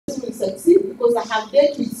succeed because I have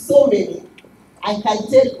dealt with so many. I can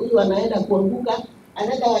tell huyu anaenda kuanguka,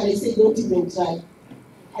 another one I say don't even try.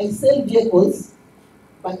 I sell vehicles,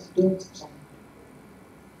 but don't try.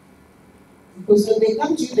 Because when they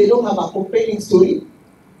come to you, they don't have a compelling story.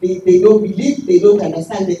 They don't believe, they don't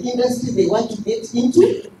understand the industry they want to get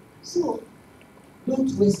into. So,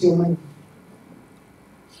 don't waste your money.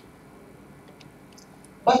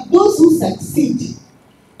 But those who succeed,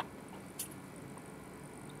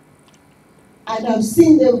 and I've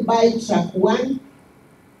seen them buy truck 1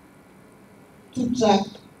 to truck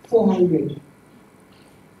 400.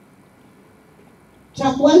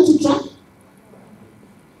 Truck 1 to truck.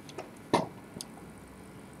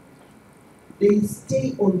 They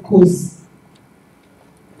stay on course.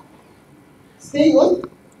 Stay on.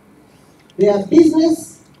 Their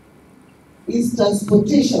business is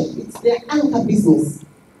transportation. It's their anchor business.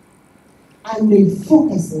 And they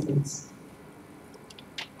focus on it.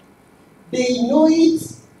 They know it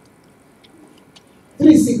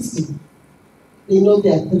 360. They know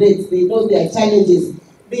their threats, they know their challenges,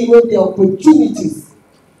 they know their opportunities.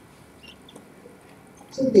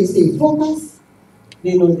 So they stay focused,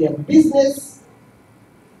 they know their business,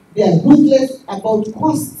 they are ruthless about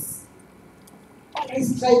costs,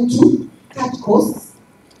 always trying to cut costs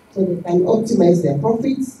so they can optimize their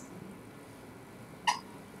profits.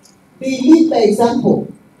 They lead by example.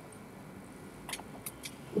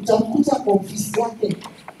 Utakuta kwa ofisi yake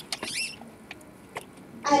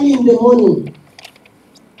early in the morning,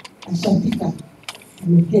 ashafika,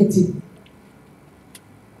 ameketi.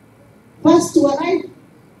 First to arrive,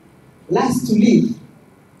 last to leave.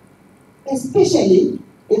 Especially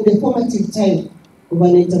in the formative time of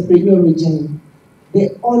an entrepreneurial journey.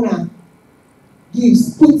 The owner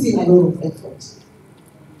puts in a lot of effort.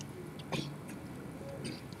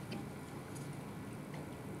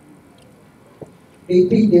 They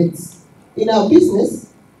pay debts. In our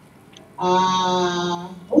business,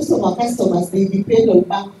 most of our customers, they depend on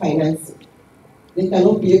bank financing. They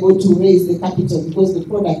cannot be able to raise the capital because the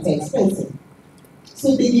products are expensive.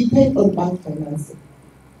 So they depend on bank financing.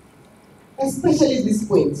 Especially at this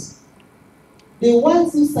point. The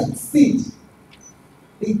ones who succeed,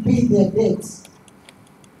 they pay their debts.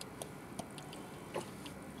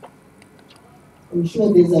 I'm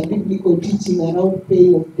sure there's a biblical teaching around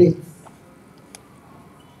paying of debts.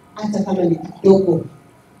 Hata kama ni kidogo,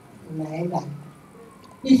 unaenda.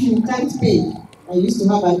 If you can't pay, I used to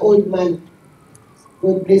have an old man,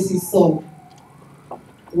 God bless his soul.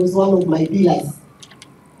 He was one of my dealers.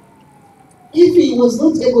 If he was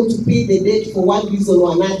not able to pay the debt for one reason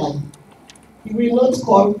or another, he will not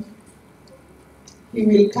call. He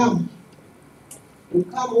will come. He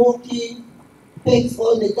will come walking, takes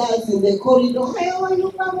all the girls in the corridor. Hey, how are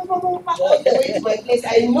you? All the way to my place.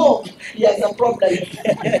 I know he has a problem.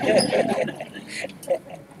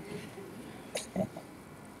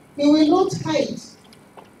 He will not hide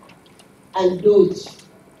and dodge.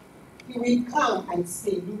 He will come and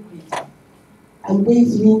say, look, I'm going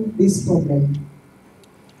through this problem.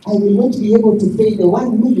 I will not be able to pay the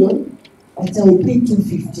 1 million, but I will pay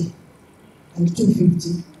 250, and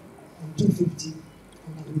 250, and 250,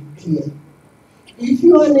 and I will clear. If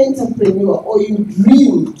you are an entrepreneur or you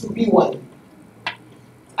dream to be one,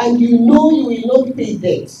 and you know you will not pay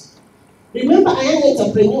debt, remember a young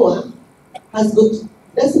entrepreneur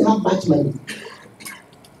doesn't have much money.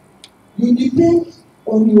 You depend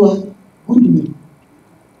on your goodwill.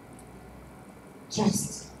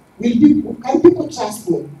 Trust. Can people trust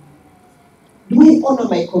me? Do I honor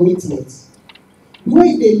my commitment? Do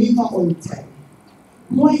I deliver on time?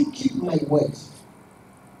 Do I keep my word?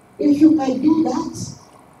 If you can do that,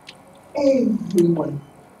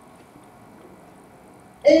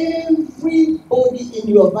 everybody in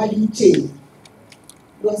your value chain,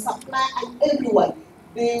 your supplier and everyone,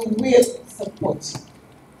 they will support.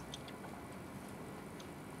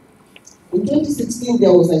 In 2016,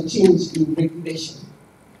 there was a change in regulation.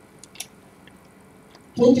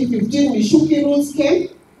 2015, Mishuki rules came.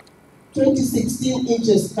 2016,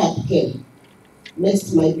 interest cap came.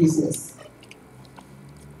 Messed my business.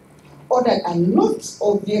 Ordered a lot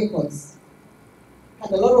of vehicles.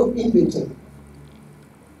 Had a lot of inventory.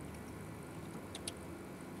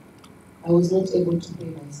 I was not able to pay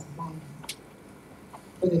my supplier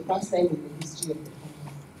for the first time in the history of the company.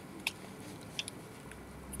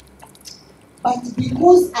 But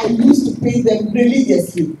because I used to pay them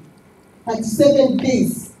religiously, 37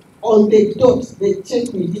 days on the dot, the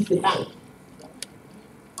check will hit the bank.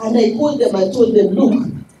 And I called them and told them, look,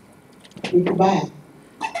 Nikubaya,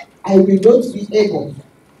 I will not be able.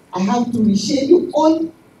 I have to reschedule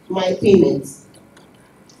all my payments.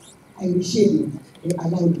 I rescheduled. They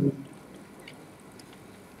allowed me.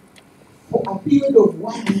 period of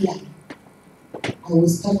 1 year, I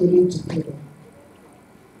was struggling to pay them.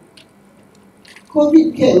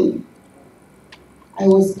 COVID came, I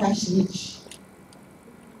was cash rich.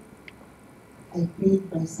 I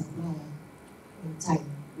paid my supplier in time,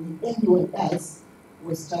 when everyone else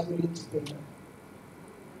was struggling to pay them.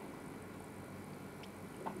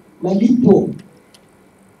 Malipo,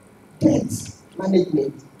 debt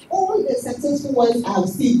management, all the successful ones I have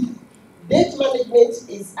seen, debt management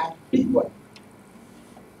is a big one.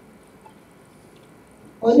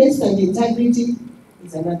 Honest and integrity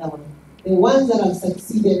is another one. The ones that have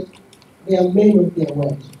succeeded, they are men of their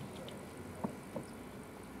word.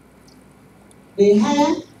 They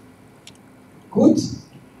hire good,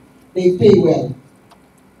 they pay well.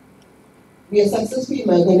 We are successful in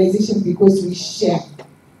my organization because we share.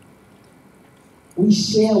 We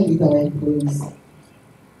share with our employees.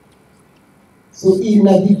 So in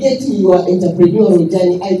navigating your entrepreneurial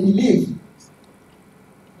journey, I believe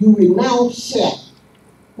you will now share.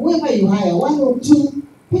 Whoever you hire, 1 or 2,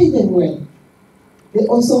 pay them well. They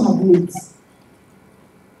also have needs.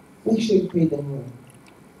 Make sure you pay them well.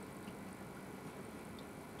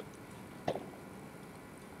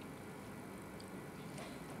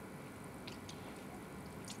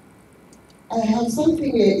 I have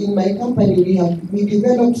something in my company we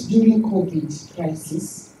developed during COVID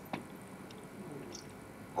crisis.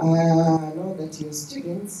 Now that you're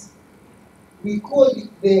students, we called it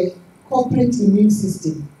the corporate immune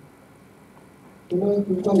system. You know,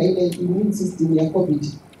 we call it the immune system in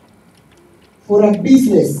COVID. For a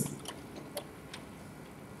business,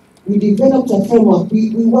 we developed a framework.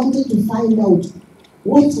 We wanted to find out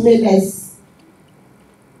what made us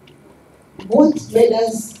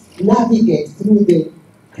navigate through the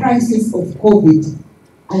crisis of COVID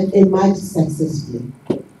and emerge successfully.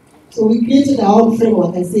 So we created our own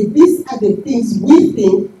framework and said, these are the things we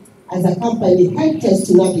think as a company helped us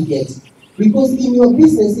to navigate. Because in your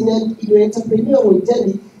business, in your entrepreneurial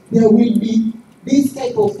journey, there will be these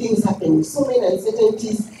type of things happening. So many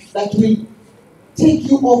uncertainties that will take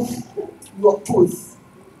you off your course.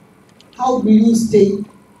 How do you stay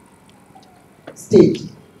steady?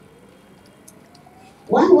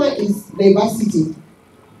 One is diversity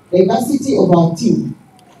of our team.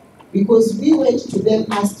 Because we went to them,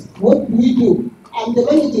 asked, what do we do? I'm the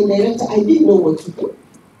managing director, I didn't know what to do.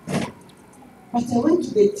 But I went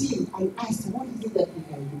to the team and asked, what is it that we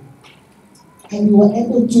can do? And we were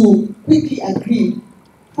able to quickly agree,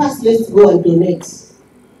 first let's go and donate.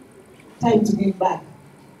 Time to give back.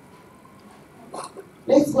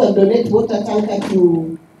 Let's go and donate water tanker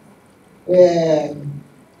to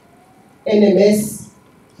NMS.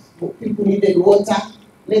 People needed water.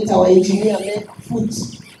 Let our engineer make food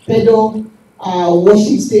pedal,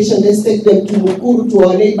 washing station. Let's take them to Mukuru, to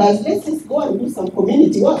our neighbors. Let's just go and do some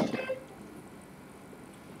community work.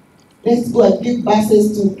 Let's go and give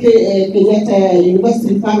buses to Kenyatta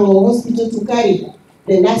University Referral Hospital to carry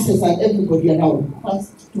the nurses and everybody around,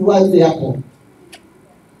 first towards the airport.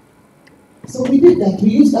 So we did that. We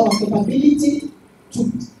used our capability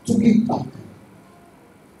to give back.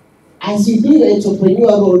 As you do your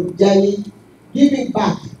entrepreneurial journey, giving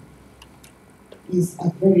back is a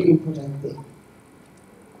very important thing.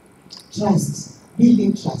 Trust,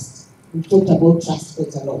 building trust. We've talked about trust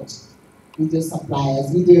quite a lot. With your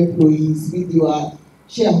suppliers, with your employees, with your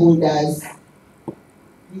shareholders,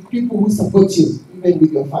 with people who support you, even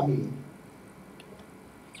with your family.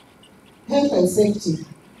 Health and safety.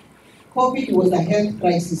 COVID was a health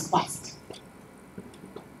crisis first.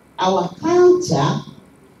 Our culture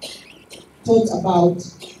taught about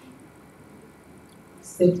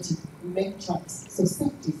safety. We make tracks. So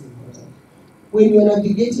safety is important. When you're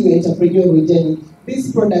navigating your entrepreneurial journey,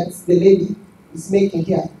 these products the lady is making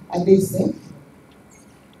here, are they safe?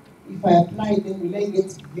 If I apply them, will I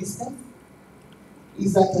get blisters?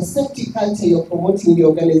 Is that a safety culture you're promoting in the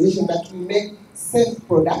organization, that we make safe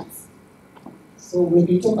products? So when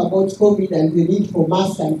you talk about COVID and the need for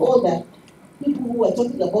masks and all that, people who are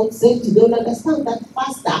talking about safety, they will understand that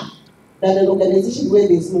faster than an organization where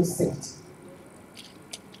there is no safety.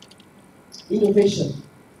 Innovation.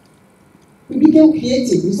 We became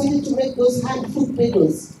creative. We started to make those hand food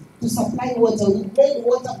pedals to supply water. We made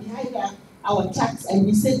water behind our trucks and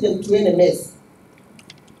we sent them to NMS.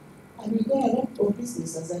 And we got a lot of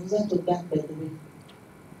business as a result of that, by the way.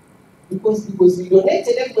 Because we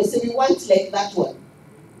donated, everybody said we want like that one.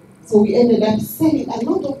 So we ended up selling a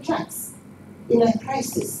lot of trucks in a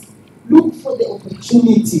crisis. Look for the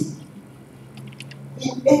opportunity.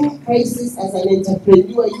 In any crisis as an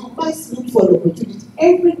entrepreneur, you must look for an opportunity.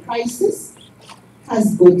 Every crisis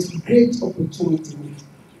has got great opportunity in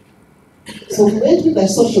it. So we went with a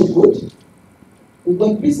social good. We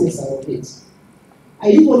got business out of it. Are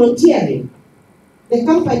you volunteering? The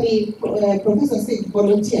company, Professor said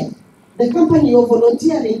volunteer. The company you're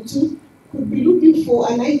volunteering to could be looking for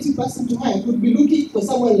an IT person to hire, could be looking for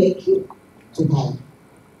someone like you to hire.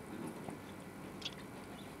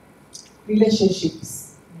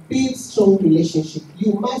 Relationships. Build strong relationships.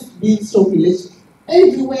 You must build strong relationships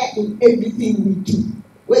everywhere in everything we do.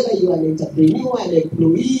 Whether you are an entrepreneur, an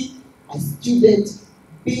employee, a student,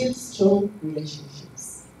 build strong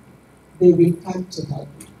relationships. They will come to help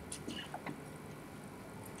you.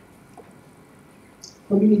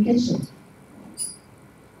 Communication.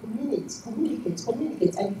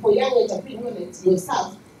 Communicate. And for young entrepreneurs like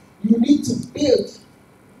yourself, you need to build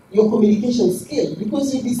your communication skill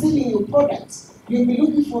because you'll be selling your products. You'll be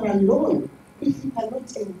looking for a loan. If you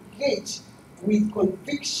cannot engage with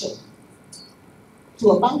conviction to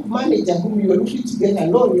a bank manager whom you are looking to get a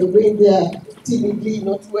loan, you're going there timidly,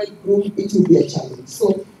 not well groomed, it will be a challenge.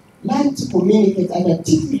 So learn to communicate and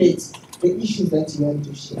articulate the issues that you want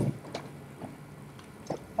to share.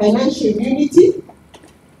 Financial immunity.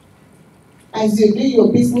 As you do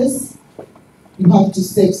your business, you have to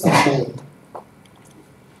save some money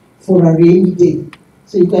for a rainy day,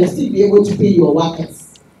 so you can still be able to pay your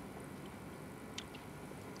workers.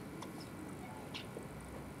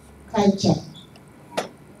 Culture.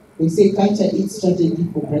 They say culture eats strategy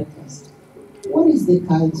for breakfast. What is the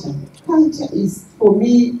culture? Culture is, for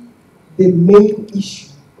me, the main issue.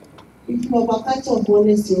 If you have a culture of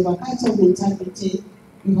honesty, you have a culture of integrity,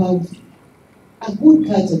 you have a good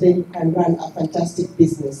culture, then you can run a fantastic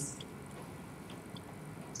business.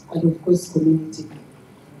 And of course, community.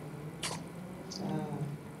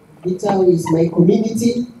 Vitao is my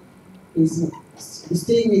community. He's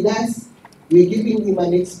staying with us. We're giving him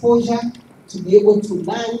an exposure to be able to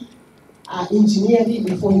learn engineering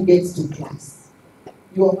before he gets to class.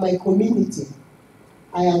 You are my community.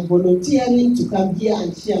 I am volunteering to come here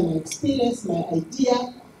and share my experience, my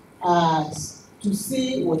idea, to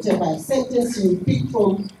see whatever sentence you pick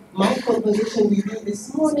from my conversation with you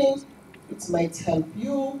this morning. It might help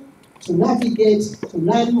you to navigate, to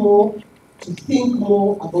learn more, to think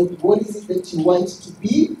more about what is it that you want to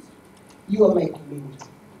be. You are my community.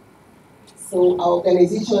 So our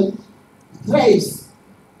organization thrives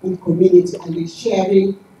in community and in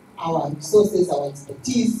sharing our resources, our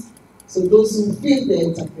expertise. So those who feel they're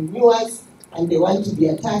entrepreneurs and they want to be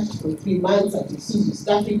attached for 3 months at Isuzu East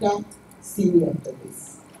Africa, see me after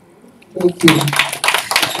this. Thank you.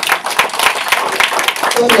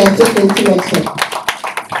 Sorry, I've taken too much time.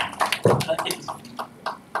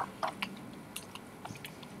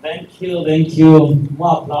 Thank you.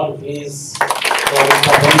 More applause, please.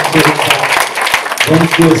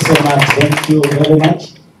 Thank you so much. Thank you very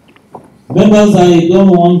much. Members, I don't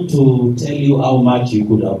want to tell you how much you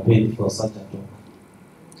could have paid for such a talk.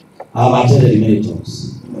 I have attended many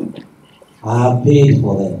talks. I have paid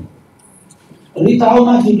for them. Rita, how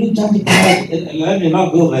much did you charge? Let me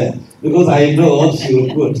not go there because I know what she will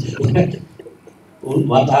put.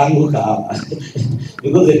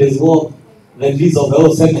 Because it is worth the fees of the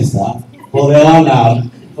whole semester for the 1 hour,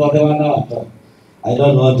 talk. I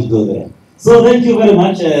don't want to go there. So thank you very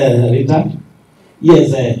much, Rita.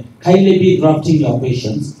 Yes, kindly be drafting your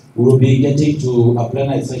questions. We will be getting to a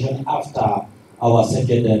plenary session after our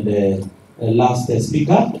second and last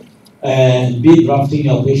speaker. Be drafting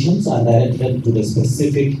your questions and direct them to the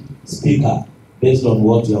specific speaker based on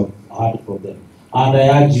what you have heard from them. And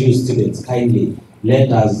I urge you students, kindly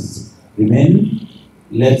let us remain.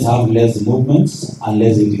 Let's have less movements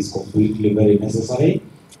unless it is completely very necessary.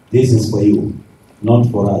 This is for you, not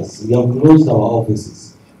for us. We have closed our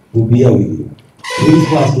offices to be here with you.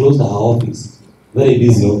 Principal has closed our office, very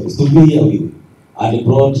busy office, to be here with you. And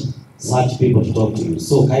brought such people to talk to you.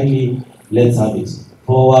 So kindly, let's have it.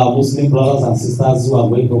 For our Muslim brothers and sisters who are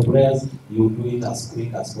going for prayers, you do it as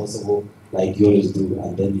quick as possible, like you always do,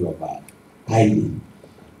 and then you are back. Kindly.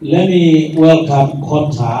 Let me welcome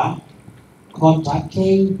Kota,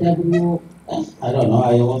 KW, I don't know,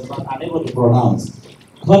 I was unable to pronounce.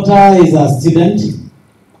 Kota is a student,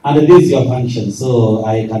 and this is your function, so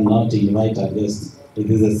I cannot invite a guest. It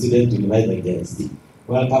is a student to invite a guest.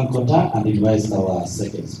 Welcome, Kota, and invite our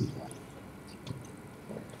second speaker.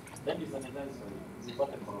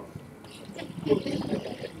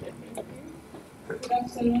 Good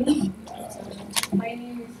afternoon. My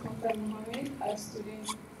name is Kota Mohammed, a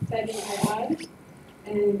student studying IR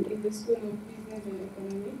and in the School of Business and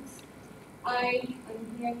Economics. I am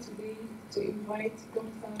here today to invite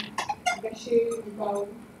Dr. Gasheri Mbao.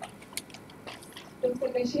 Dr.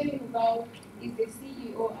 Gasheri Mbao is the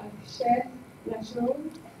CEO of Shell Natural,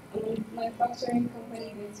 a manufacturing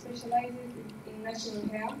company that specializes in natural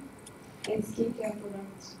hair and skincare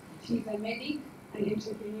products. She's a medic, an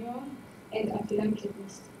entrepreneur, and a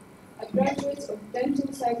philanthropist. A graduate of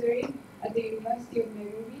dental surgery at the University of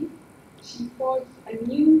Nairobi, she forged a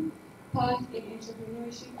new path in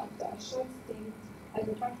entrepreneurship after a short stint as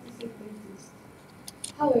a practicing dentist.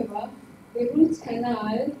 However, the root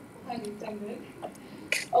canal, pun intended,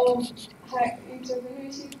 of her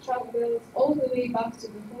entrepreneurship travels all the way back to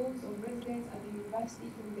the halls of residence at the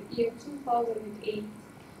university from the year 2008,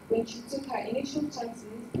 when she took her initial chances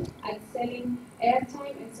at selling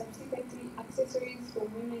airtime and subsequently accessories for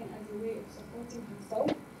women as a way of supporting herself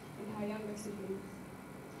and her younger siblings.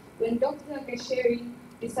 When Dr. Gasheri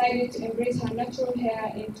decided to embrace her natural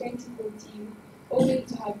hair in 2014, owing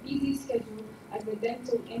to her busy schedule as a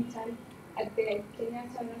dental intern at the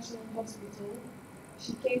Kenyatta National Hospital,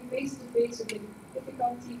 she came face to face with the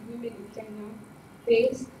difficulty women in Kenya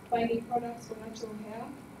face finding products for natural hair.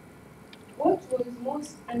 What was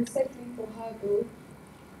most unsettling for her, though,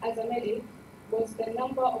 as a medic, was the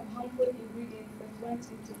number of harmful ingredients that went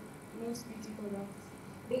into most beauty products.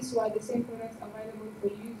 These were the same products available for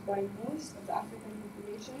use by most of the African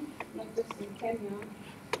population, not just in Kenya,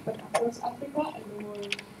 but across Africa and the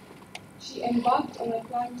world. She embarked on a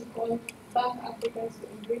plan to call back Africans to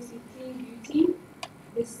embracing clean beauty,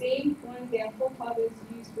 the same one their forefathers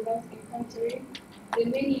used without encountering the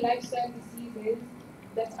many lifestyle diseases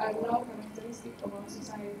that are now characteristic of our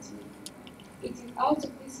society. It is out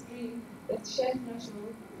of this dream that Chef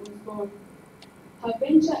National was born. Her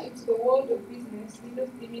venture into the world of business did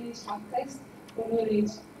not diminish her quest for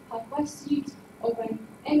knowledge. Her pursuit of an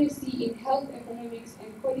MSc in health economics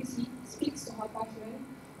and policy speaks to her passion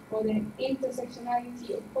for the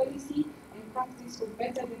intersectionality of policy and practice for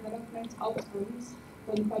better development outcomes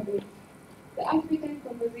for the public. The African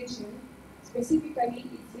conversation, specifically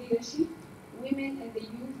its leadership, women and the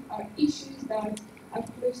youth, are issues that are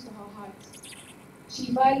close to her heart.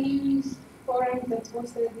 She values forums that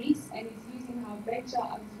foster this and is using her venture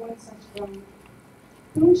as one such forum.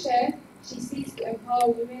 Through Share, she seeks to empower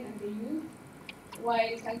women and the youth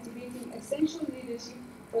while cultivating essential leadership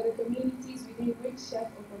for the communities within which Chef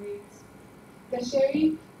operates.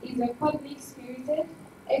 Gasheri is a public-spirited,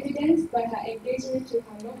 evidenced by her engagement with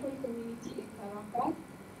her local community in Tharaka,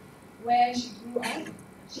 where she grew up.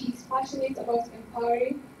 She is passionate about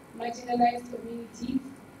empowering marginalized communities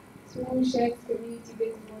through Chef's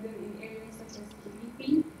community-based model in areas such as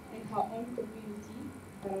Kilifi and her own community,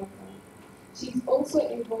 Tharaka. She is also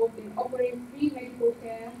involved in offering free medical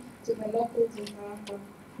care to the locals in Tharaka,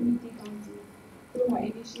 Kilifi County, through her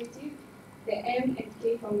initiative, the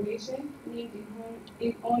M&K Foundation, named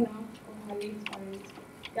in honor of her late parents.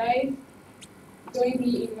 Guys, join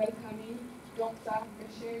me in welcoming Dr.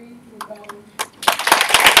 Gasheri Mugalu.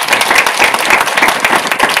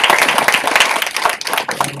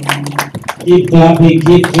 Keep clapping,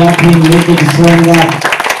 make it stronger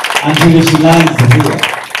until she lands here.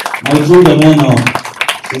 My true meno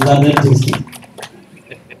is a dentist.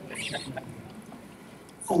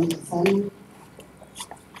 Asante sana.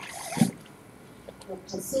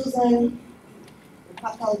 Dr. Susan, the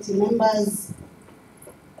faculty members,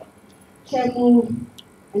 Kemu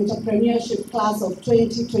Entrepreneurship Class of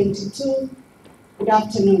 2022, good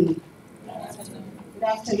afternoon. Good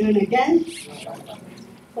afternoon again.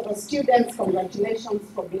 For the students, congratulations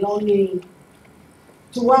for belonging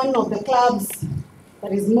to one of the clubs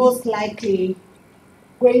that is most likely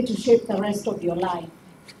going to shape the rest of your life.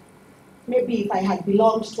 Maybe if I had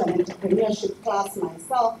belonged to an entrepreneurship class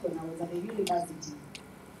myself when I was at the university,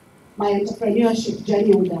 my entrepreneurship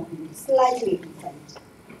journey would have been slightly different.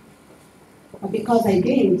 But because I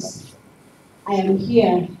didn't, I am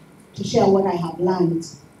here to share what I have learned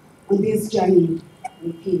on this journey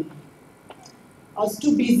with him. I was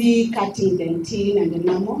too busy cutting dentine and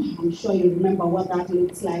enamel. I'm sure you remember what that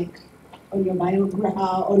looks like on your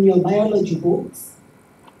biology books.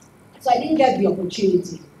 So I didn't get the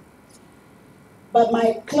opportunity. But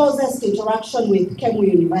my closest interaction with Kemu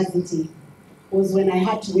University was when I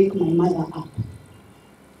had to wake my mother up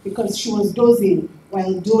because she was dozing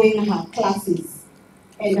while doing her classes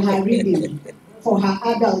and her reading for her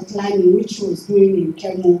adult learning, which she was doing in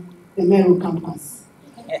Kemu, the Meru campus.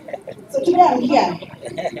 So today I'm here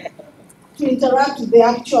to interact with the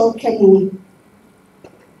actual Kemu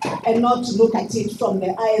and not to look at it from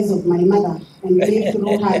the eyes of my mother and live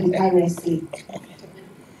through her vicariously.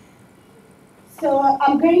 So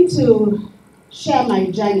I'm going to share my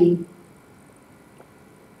journey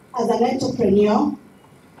as an entrepreneur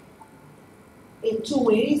in two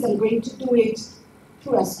ways. I'm going to do it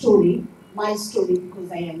through a story, my story,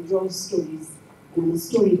 because I enjoy stories. and I'm a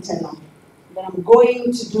storyteller. But I'm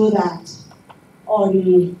going to do that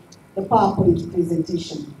on the PowerPoint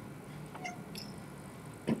presentation.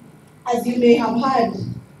 As you may have heard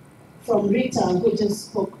from Rita, who just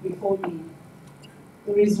spoke before me,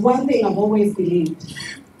 there is one thing I've always believed.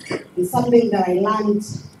 It's something that I learned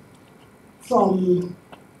from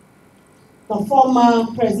the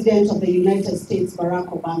former President of the United States, Barack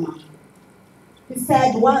Obama. He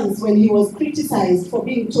said once when he was criticized for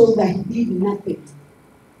being told that he did nothing,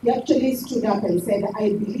 he actually stood up and said, I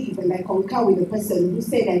believe and I concur with the person who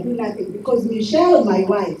said I do nothing, because Michelle, my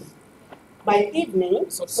wife, by evening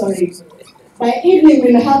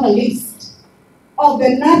we'll have a list of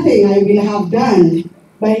the nothing I will have done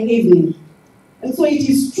by evening. And so it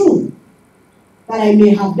is true that I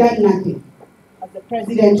may have done nothing as the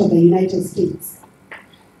President of the United States.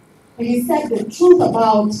 And he said the truth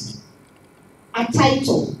about a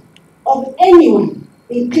title of anyone,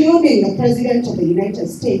 including the President of the United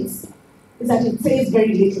States, is that it says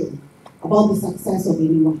very little about the success of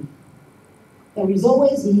anyone. There is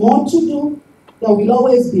always more to do, there will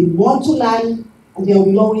always be more to learn, and there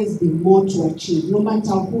will always be more to achieve, no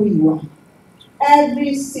matter who you are.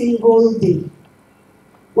 Every single day.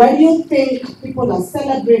 When you think people are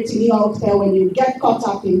celebrating you out there, when you get caught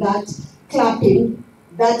up in that clapping,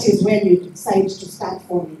 that is when you decide to start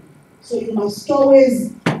falling. So you must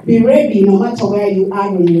always be ready, no matter where you are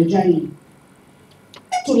on your journey,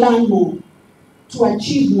 to learn more, to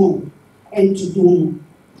achieve more, and to do more.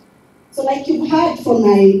 So like you've heard from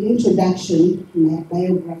my introduction, my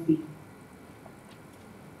biography,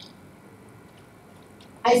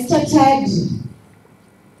 I started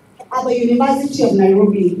at the University of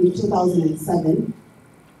Nairobi in 2007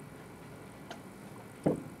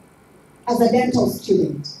 as a dental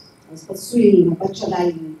student. I was pursuing a bachelor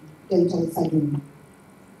in dental surgery.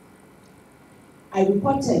 I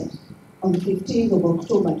reported on the 15th of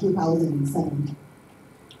October 2007.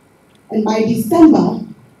 And by December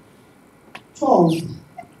 12th,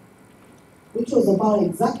 which was about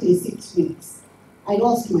exactly 6 weeks, I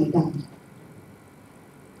lost my dad.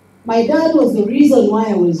 My dad was the reason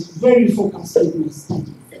why I was very focused with my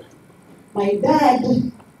studies. My dad,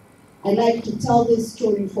 I like to tell this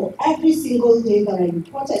story for every single day that I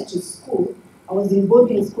reported to school. I was in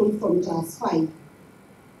boarding school from class 5.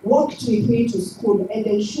 Walked with me to school and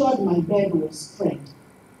ensured my bed was spread,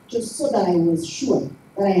 just so that I was sure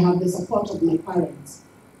that I have the support of my parents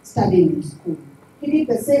studying in school. He did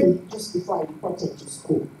the same just before I reported to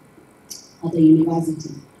school at the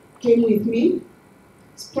university. Came with me,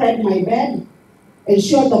 spread my bed,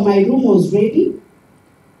 ensured that my room was ready,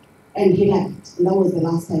 and he left. And that was the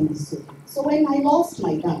last time I saw him. So when I lost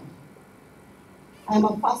my dad, I'm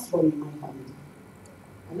a firstborn in my family.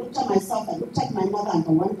 I looked at myself, I looked at my mother, and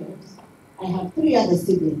I wondered, I have 3 other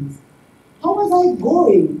siblings. How was I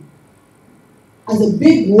going as a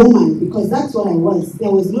big woman? Because that's what I was. There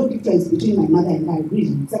was no difference between my mother and I,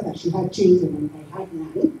 really, except that she had children and I had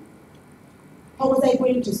none. How was I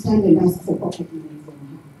going to stand and ask for pocket money from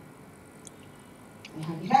her? I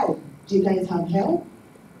had help. Do you guys have help?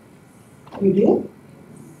 You do?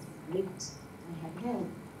 Great. I had help.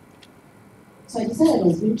 So I decided I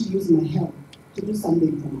was going to use my help to do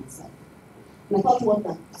something for myself. And I thought what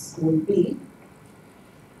that would be.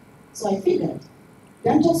 So I figured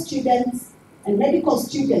dental students and medical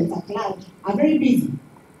students at large are very busy.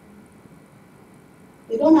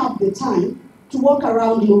 They don't have the time to walk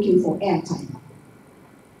around looking for airtime.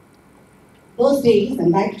 Those days,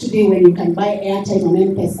 and like today when you can buy airtime on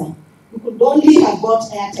M-Pesa, you could only have bought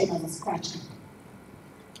airtime as a scratch card.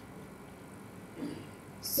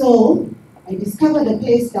 So I discovered a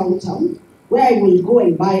place downtown where I will go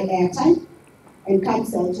and buy airtime and come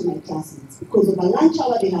sell to my classmates. Because over lunch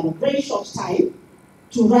hour, they have a very short time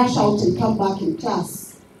to rush out and come back in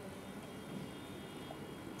class.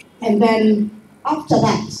 And then after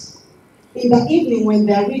that, in the evening when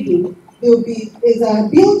they're reading, there's a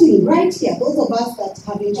building right here. Those of us that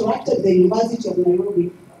have interacted with the University of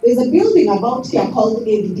Nairobi, there's a building about here called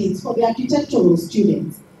ADD. It's for the architectural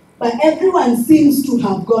students. But everyone seems to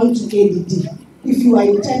have gone to ADD if you are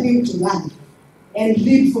intending to learn and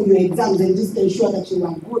read for your exams and just ensure that you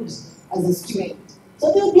are good as a student.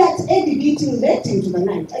 So they'll be at ADD till late into the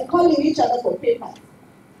night and calling each other for papers.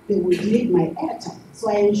 They would need my airtime.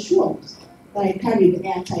 So I ensured that I carried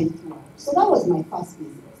airtime throughout. So that was my first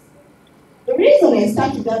business. The reason I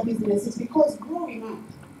started that business is because growing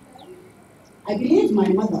up, I believed my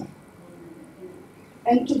mother.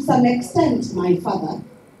 And to some extent, my father,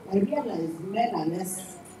 I realized men are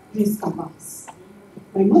less risk averse.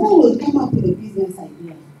 My mother will come up with a business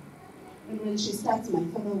idea. And when she starts, my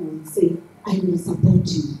father will say, I will support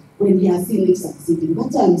you. when he has seen it succeeding.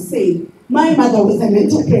 That's what I'm saying. My mother was an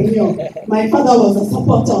entrepreneur. My father was a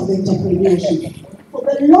supporter of entrepreneurship. For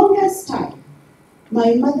the longest time,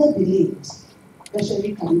 my mother believed that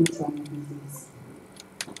Shelley cannot run a business.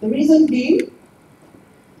 The reason being,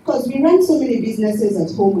 because we ran so many businesses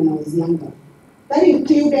at home when I was younger. That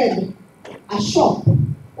included a shop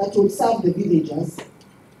that would serve the villagers.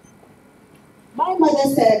 My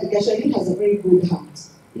mother said Gesherin has a very good heart.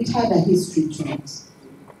 It had a history to it.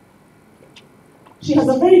 She has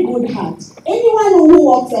a very good heart. Anyone who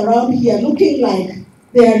walks around here looking like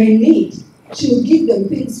they are in need, she will give them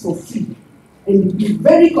things for free and be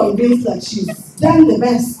very convinced that she's done the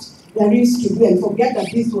best there is to do and forget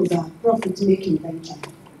that this was a profit-making venture.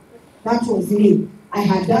 That was me. I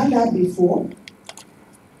had done that before.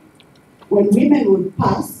 When women would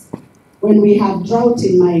pass, when we have drought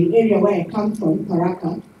in my area where I come from,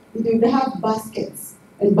 Tharaka, they would have baskets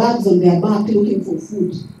and bags on their back looking for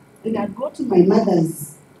food. And I'd go to my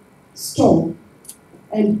mother's store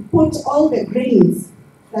and put all the grains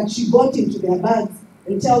that she got into their bags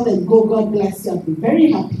and tell them, go, God bless you. I'd be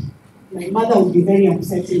very happy. My mother would be very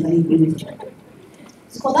upset in the evening.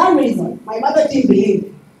 So for that reason, my mother didn't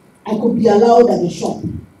believe I could be allowed at the shop.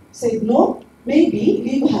 Said, no, maybe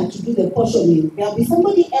leave her to do the portioning. There'll be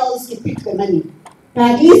somebody else to pick the money.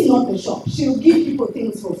 But at least not the shop. She'll give people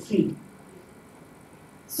things for free.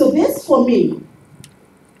 So this, for me,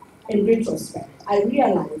 in retrospect, I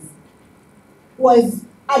realized was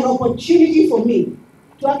an opportunity for me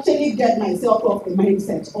to actually get myself off the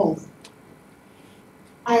mindset of,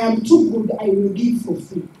 I am too good, I will give for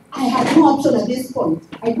free. I had no option at this point.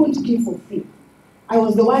 I couldn't give for free. I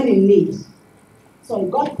was the one in need. So I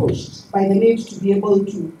got pushed by the need to be able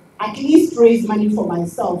to at least raise money for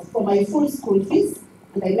myself, for my full school fees,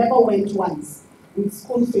 and I never went once with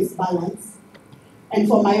school fees balance, and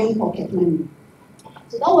for my own pocket money.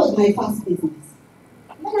 So that was my first business.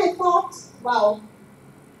 And then I thought, wow,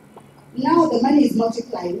 now the money is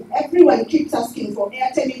multiplying. Everyone keeps asking for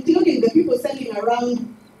airtime, including the people selling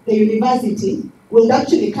around the university will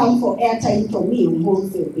actually come for airtime from me on a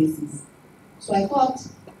wholesale basis. So I thought,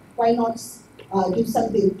 why not do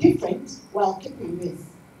something different while keeping this?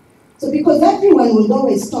 So because everyone would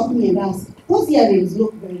always stop me and ask, those earrings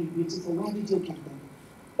look very beautiful, where did you get them?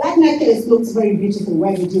 That necklace looks very beautiful,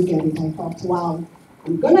 where did you get it? I thought, wow,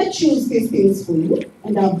 I'm gonna choose these things for you,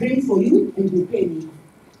 and I'll bring for you, and you pay me.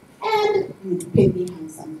 And you pay me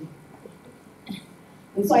handsomely.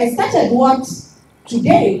 And so I started what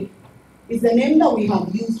today is the name that we have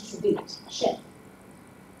used to date, Chef.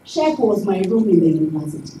 Chef was my room in the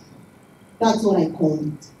university. That's what I called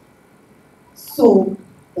it. So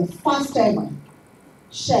the first ever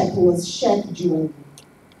Chef was Chef Jewelry.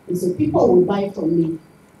 And so people would buy from me.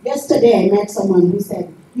 Yesterday I met someone who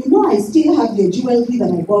said, you know, I still have your jewelry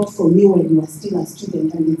that I bought from you when you were still a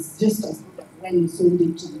student, and it's just as good as when you sold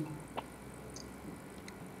it to me.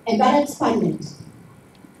 And that expanded.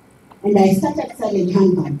 And I started selling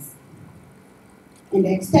handbags. And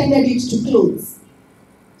I extended it to clothes.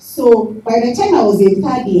 So by the time I was in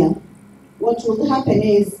third year, what would happen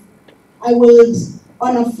is I would,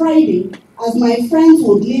 on a Friday, as my friends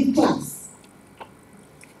would leave class,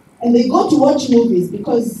 and they go to watch movies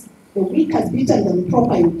because the week has beaten them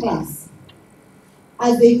proper in class.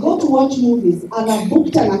 As they go to watch movies, I'll have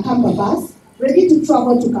booked an Akamba bus, ready to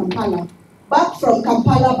travel to Kampala, back from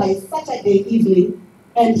Kampala by Saturday evening,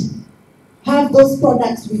 and have those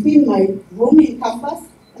products within my room in campus.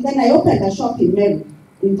 And then I opened a shop in Meru,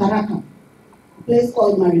 in Tharaka, a place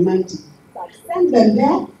called Marimanti. So I'd send them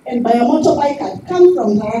there, and by a motorbike I'd come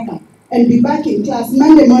from Tharaka and be back in class.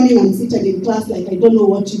 Monday morning I'm seated in class like I don't know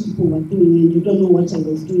what you people were doing, and you don't know what I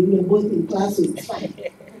was doing. We were both in class, so it's fine.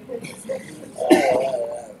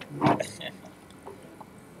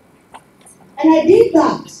 And I did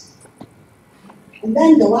that. And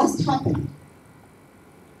then the worst happened.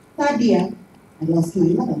 Third year, I lost my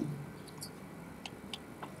mother.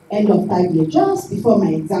 End of third year, just before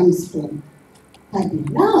my exams for third year.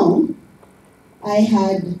 Now, I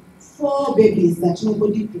had 4 babies that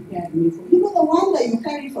nobody prepared me for. You know the one that you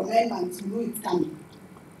carry for 9 months, you know it's coming.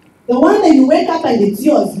 The one that you wake up and it's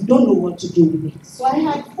yours, you don't know what to do with it. So I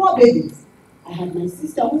had 4 babies. I had my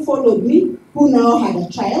sister who followed me, who now had a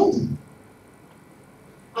child.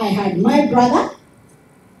 I had my brother,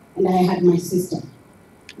 and I had my sister.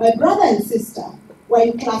 My brother and sister were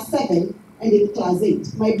in class 7 and in class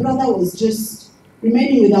 8. My brother was just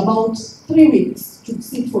remaining with about 3 weeks to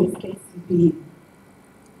sit for his KCPE.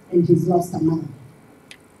 And he's lost a mother.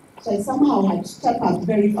 So I somehow had to step up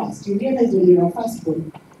very fast. You realize when you're a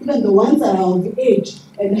firstborn, even the ones that are of age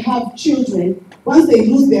and have children, once they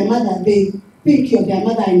lose their mother, they think you're their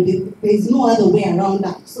mother and there's no other way around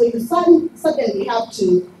that. So you suddenly have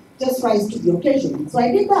to just rise to the occasion. So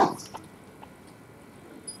I did that.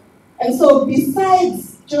 And so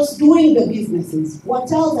besides just doing the businesses,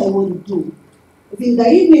 what else I want to do? In the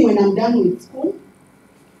evening when I'm done with school,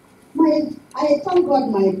 I thank God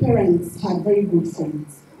my parents had very good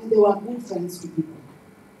friends, and they were good friends to people.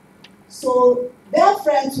 So their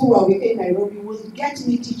friends who were within Nairobi will get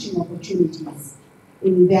me teaching opportunities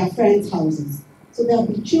in their friends' houses. So there'll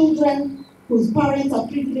be children whose parents are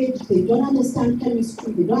privileged, they don't understand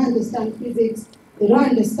chemistry, they don't understand physics, they don't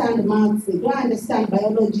understand maths, they don't understand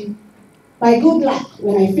biology. By good luck,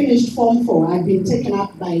 when I finished Form 4, I'd been taken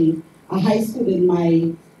up by a high school in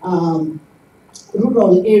my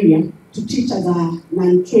rural area to teach as a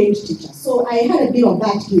non-trained teacher. So I had a bit of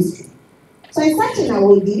that history. So I sat and I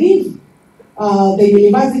would leave the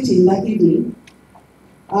university in that evening.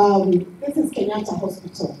 This is Kenyatta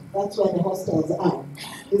Hospital. That's where the hostels are.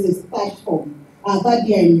 This is third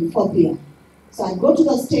year and fourth year. So I'd go to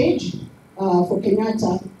the stage for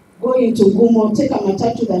Kenyatta, go into Gumo, take a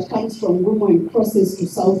matatu that comes from Gumo and crosses to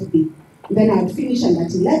South B. Then I'd finish, and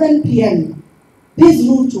at 11 p.m., this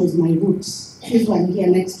route was my route. This one here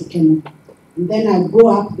next to Kemu. And then I'd go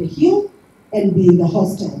up the hill and be in the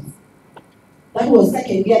hostels. That was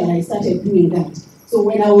second year that I started doing that. So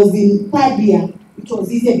when I was in third year, it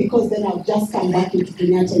was easier because then I'll just come back into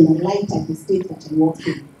Kenyatta and I liked at the state that I walked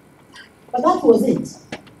in. But that was it.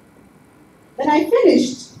 Then I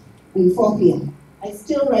finished in fourth year. I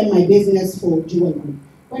still ran my business for jewelry.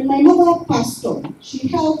 When my mother passed on, she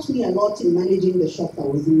helped me a lot in managing the shop that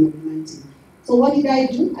was in Marimanti. So what did I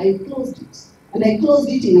do? I closed it. And I closed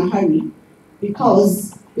it in a hurry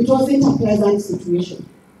because it wasn't a pleasant situation.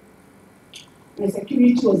 My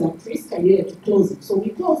security was at risk, I needed to close it. So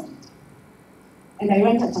we closed it. And I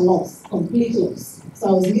went at a loss, complete loss. So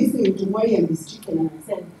I was listening to Moi and this chicken and I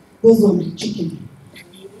said, those were my chicken.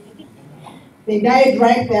 They died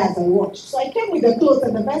right there as I watched. So I came with the clothes,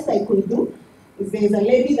 and the best I could do is there's a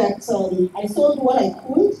lady that I sold what I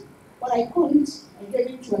could. What I couldn't, I gave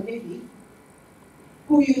it to a lady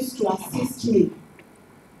who used to assist me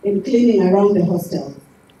in cleaning around the hostel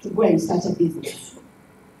to go and start a business.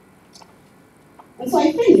 And so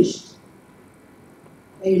I finished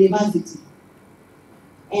the university.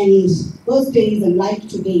 And those days, and like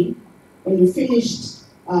today, when you finished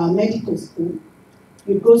medical school,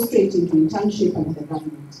 you go straight into internship under the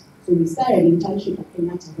government. So we started internship at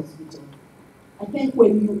Kenyatta Hospital. I think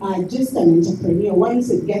when you are just an entrepreneur, once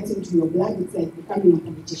it gets into your blood, it's like becoming a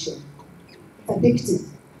politician. It's addictive.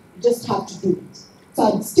 You just have to do it. So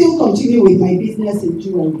I'd still continue with my business in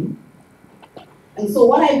jewelry. And so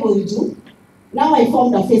what I will do, now I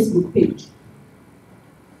formed a Facebook page.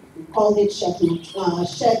 We called it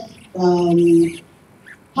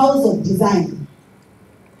House of Design.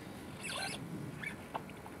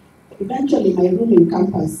 Eventually, my room in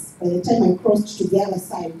campus, by the time I crossed to the other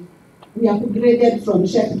side, we upgraded from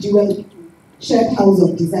Chef Jewelry to Chef House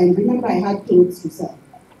of Design. Remember, I had clothes to sell.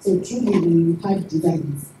 So truly, we had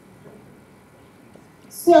designs.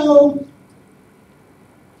 So,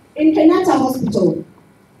 in Kenyatta Hospital,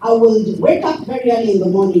 I will wake up very early in the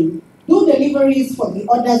morning, do deliveries for the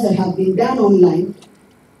orders that have been done online,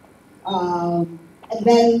 and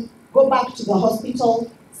then go back to the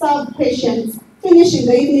hospital, serve patients, finish in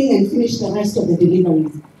the evening and finish the rest of the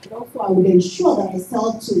deliveries. And also I would ensure that I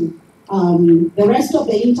sell to the rest of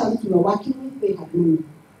the interns we were working with. They had money.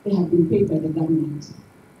 They had been paid by the government.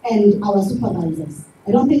 And our supervisors.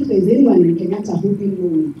 I don't think there's anyone in Kenyatta who didn't know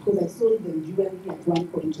me because I sold them jewelry at one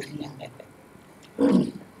point of the year.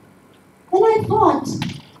 Then I thought,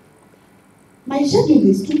 my schedule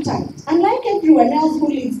is too tight. Unlike everyone else who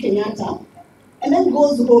leaves Kenyatta and then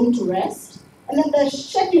goes home to rest, and then the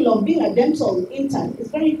schedule of being a dental intern is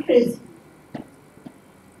very crazy.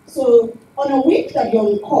 So on a week that you're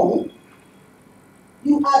on call,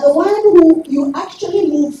 you are the one who, you actually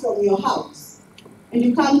move from your house and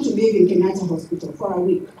you come to live in Kenyatta Hospital for a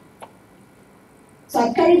week. So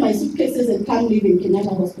I carry my suitcases and come live in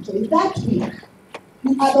Kenyatta Hospital. In that week,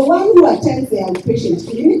 you are the one who attends the outpatient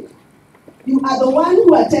clinic. You are the one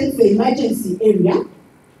who attends the emergency area.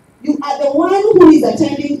 You are the one who is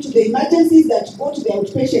attending to the emergencies that go to the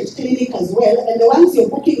outpatient clinic as well, and the ones you're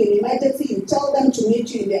booking in emergency, you tell them to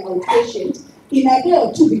meet you in the outpatient in a day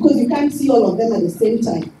or two because you can't see all of them at the same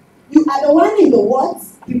time. You are the one in the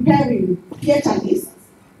wards preparing theater lists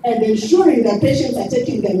and ensuring that patients are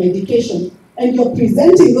taking their medication, and you're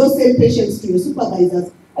presenting those same patients to your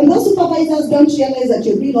supervisors. And those supervisors don't realize that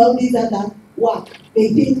you're doing all these other work.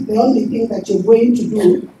 They think the only thing that you're going to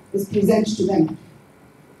do is present to them.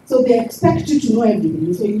 So they expect you to know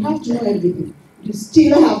everything. So you have to know everything. You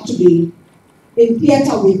still have to be in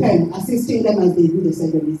theater with them, assisting them as they do the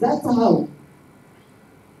surgeries. That's how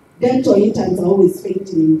dental interns are always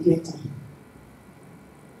fainting in theater.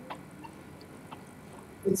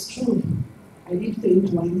 It's true. I did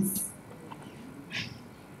faint once.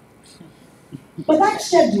 But that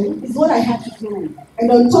schedule is what I had to plan.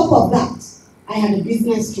 And on top of that, I had a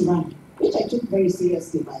business to run, which I took very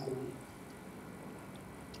seriously, by the way.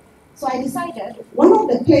 So I decided one of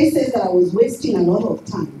the places that I was wasting a lot of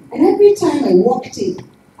time, and every time I walked in,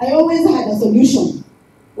 I always had a solution,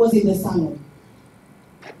 was in the salon.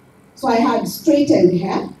 So I had straightened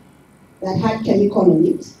hair that had chemical on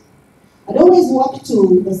it. I'd always walk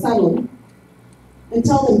to the salon and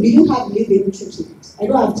tell them, do you have leave-in treatment? I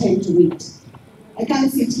don't have time to wait. I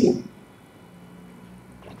can't sit here.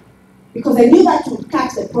 Because I knew that would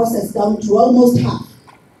cut the process down to almost half.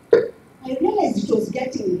 I realized it was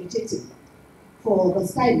getting irritating for the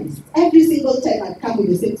stylists. Every single time I'd come with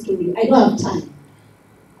the same story, I don't have time.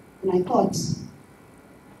 And I thought,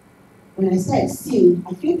 when I started seeing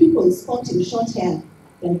a few people sporting short hair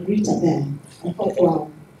like Rita there, I thought,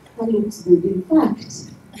 wow, that looks good. In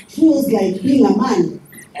fact, feels like being a man.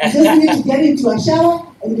 You just need to get into a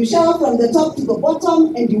shower, and you shower from the top to the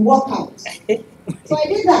bottom, and you walk out. So I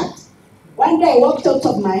did that. One day I walked out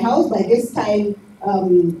of my house. By this time,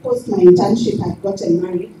 post my internship, I'd gotten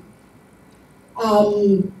married.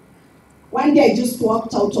 One day I just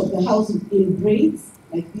walked out of the house in braids,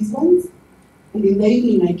 like these ones, and in the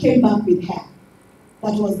evening I came back with hair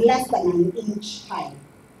that was less than an inch high.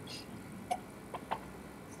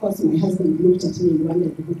 Of course, my husband looked at me and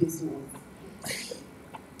wondered who this was.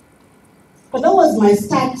 But that was my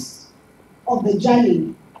start of the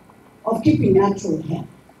journey of keeping natural hair.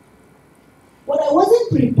 What I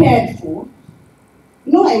wasn't prepared for,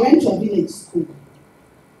 I went to a village school.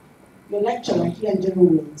 Your lecturer here in general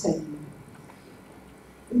will tell you.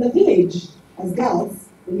 In the village, as girls,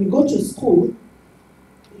 when you go to school,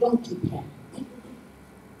 you don't keep hair.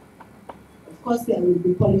 Of course, there will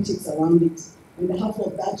be politics around it, and the half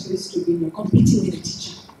of that used to be you're competing with the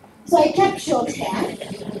teacher. So I kept short hair.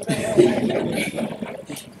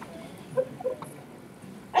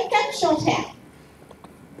 I kept short hair.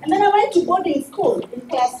 And then I went to boarding school in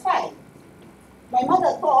class 5. My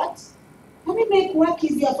mother thought, let me make work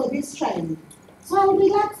easier for this child. So I would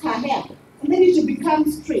relax her hair, and then it would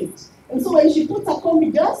become straight. And so when she puts a comb,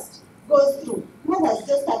 it just goes through. Mothers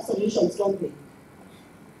just have solutions, don't they?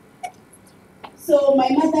 So my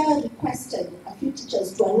mother requested a few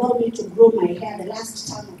teachers to allow me to grow my hair the last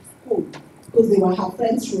term of school, because they were her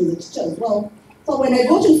friends, she was a teacher as well. So when I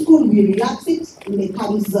go to school, we relax it, and it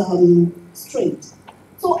becomes straight.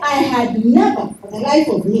 So I had never, for the life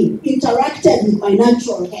of me, interacted with my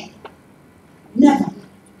natural hair. Never.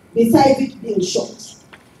 Besides it being short.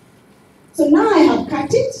 So now I have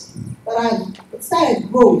cut it, but it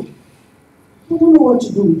started growing. I don't know what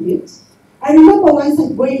to do with it. I remember once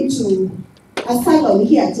I'm going to a salon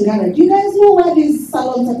here at Ngara. Do you guys know where these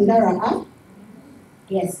salons at Ngara are?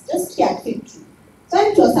 Yes, just here at Fig Tree. So I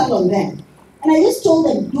went to a salon there. And I just told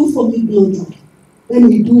them, do for me blow dry when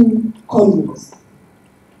we do cornrows.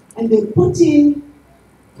 And they put in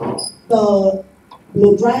the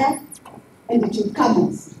blow dryer, and it would come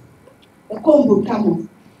off. The comb would come off.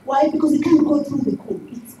 Why? Because it can't go through the comb.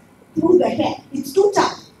 It's through the hair. It's too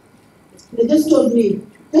tough. They just told me,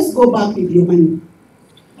 just go back with your money.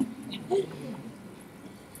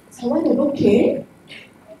 So I wondered, okay,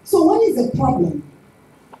 so what is the problem?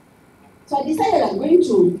 So I decided I'm going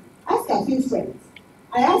to ask a few friends.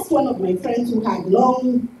 I asked one of my friends who had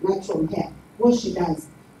long natural hair what she does.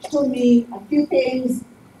 She told me a few things,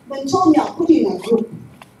 then told me I'll put in a group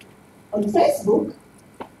on Facebook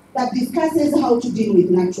that discusses how to deal with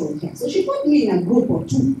natural hair. So she put me in a group or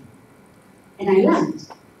two, and I learned.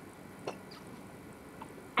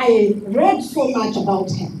 I read so much about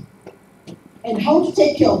hair and how to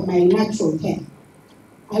take care of my natural hair.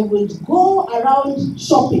 I would go around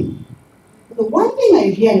shopping. The one thing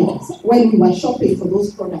I realized when we were shopping for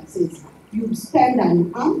those products is you'd spend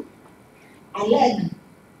an arm, a leg,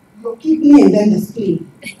 your kidney, and then the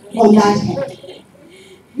spleen on that hair.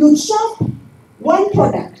 You'd shop one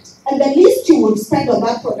product, and the least you would spend on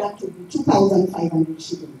that product would be 2,500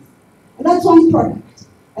 shillings. And that's one product.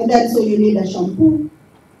 And then so you need a shampoo,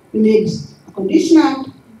 you need a conditioner,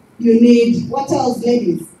 you need, what else,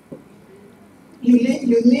 ladies? You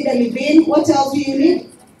need a leave-in. What else do you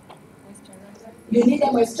need? You need a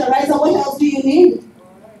moisturizer. What else do you need?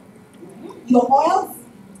 Your oils.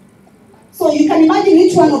 So you can imagine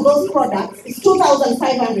each one of those products is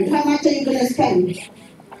 2,500. How much are you going to spend?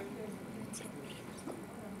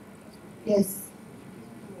 Yes.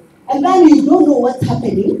 And then you don't know what's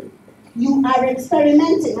happening. You are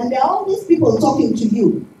experimenting, and there are all these people talking to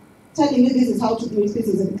you, telling you this is how to do it, this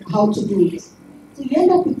is how to do it. So you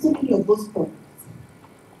end up with so many of those products.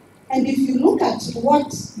 And if you look at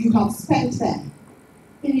what you have spent there,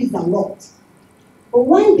 it is a lot. But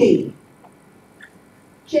one day,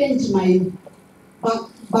 changed my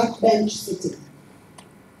backbench sitting.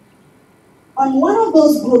 On one of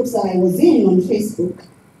those groups that I was in on Facebook,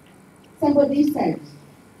 somebody said,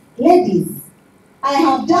 ladies, I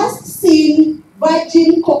have just seen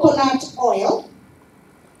virgin coconut oil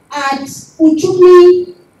at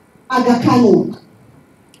Uchumi Aga Khan.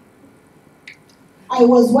 I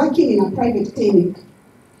was working in a private clinic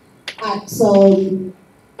at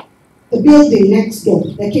the building next door,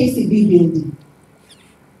 the KCB building.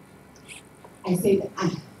 I said,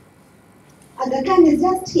 Aga Khan is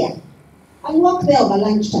just here. I walk there over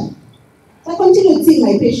lunchtime. So I continued seeing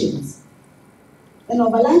my patients. Then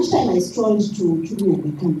over lunchtime, I strolled to Uchumi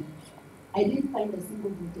Aga Khan. I didn't find a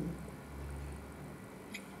single bottle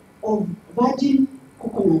of virgin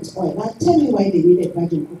coconut oil. I'll tell you why they needed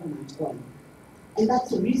virgin coconut oil. And that's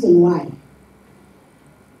the reason why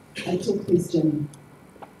I took this journey.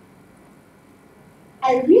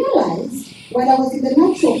 I realized when I was in the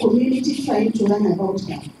natural community trying to learn about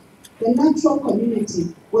health, the natural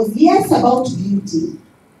community was yes about beauty,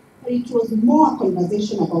 but it was more a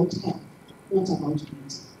conversation about health, not about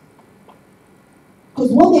beauty.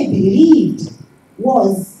 Because what they believed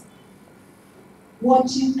was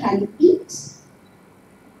what you can eat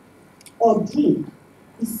or drink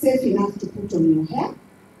is safe enough to put on your hair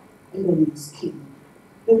and on your skin.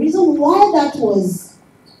 The reason why that was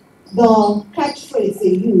the catchphrase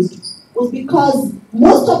they used was because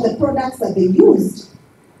most of the products that they used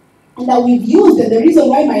and that we've used, and the reason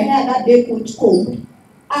why my hair that day couldn't comb,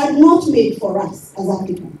 are not made for us as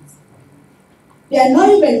Africans. They are not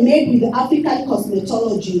even made with African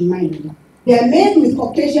cosmetology in mind. They are made with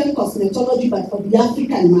Caucasian cosmetology, but for the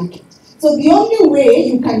African market. So the only way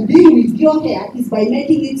you can deal with your hair is by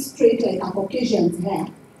making it straight like a Caucasian's hair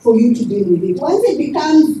for you to deal with it. Once it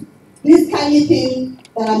becomes this curly thing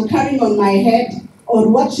that I'm carrying on my head, or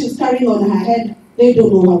what she's carrying on her head, they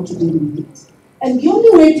don't know how to deal with it. And the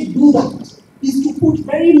only way to do that is to put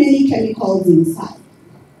very many chemicals inside,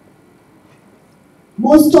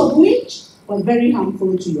 most of which are very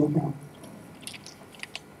harmful to your health.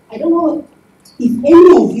 I don't know if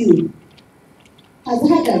any of you has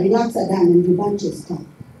had a relaxer done and you burnt your scalp.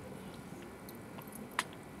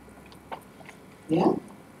 Yeah?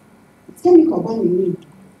 It's chemical burning.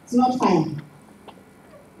 It's not fire.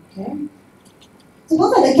 Okay? So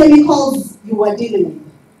those are the chemicals you are dealing with.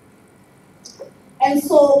 And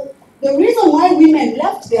so the reason why women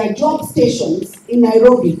left their job stations in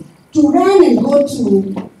Nairobi to run and go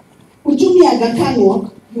to Uchumi Aga Khan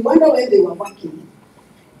work, you wonder where they were working.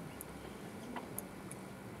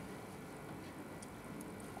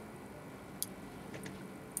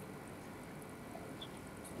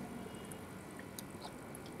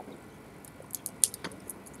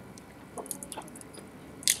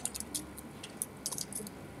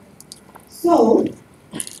 So,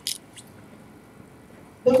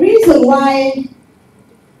 the reason why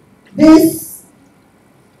this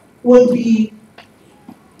will be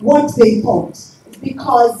what they thought is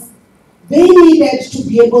because they needed to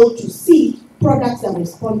be able to see products that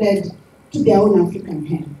responded to their own African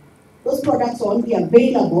hair. Those products will only be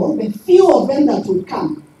available, the few of them that would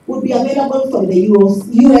come would be available from the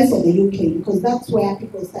US or the UK, because that's where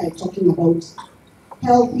people started talking about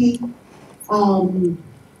healthy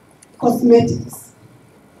cosmetics.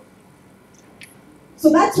 So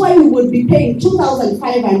that's why we would be paying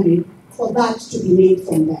 $2,500 for that to be made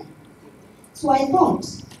from them. So I thought,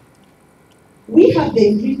 we have the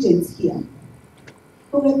ingredients here,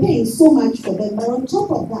 but we're paying so much for them. But on top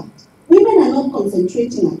of that, women are not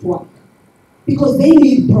concentrating at work because they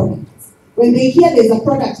need products. When they hear there's a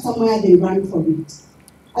product somewhere, they run for it.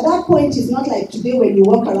 At that point, it's not like today when you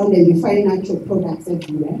walk around and you find natural products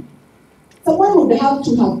everywhere. Someone would have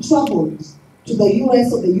to have traveled to the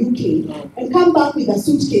US or the UK and come back with a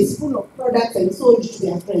suitcase full of products and sold to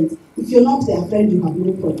their friends. If you're not their friend, you have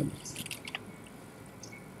no products.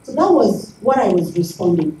 So that was what I was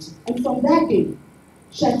responding to. And from that day,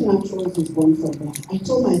 Chef Naturals was born from there. I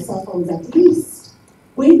told myself I was at least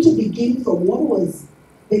going to begin from what was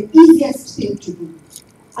the easiest thing to do.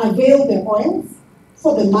 Avail the oils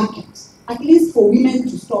for the market, at least for women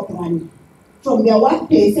to stop running from their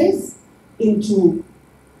workplaces into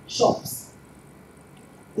shops.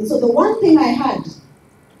 And so the one thing I had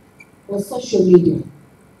was social media.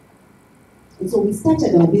 And so we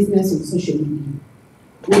started our business on social media.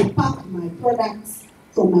 would pack my products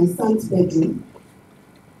from my son's bedroom,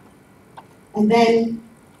 and then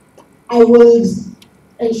I would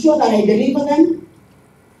ensure that I deliver them.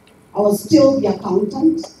 I was still the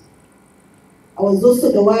accountant. I was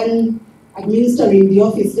also the one administering the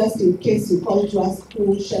office just in case you call to ask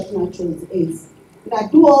who Chef Naturals is. And I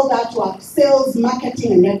do all that work, sales,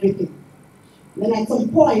 marketing, and everything. Then at some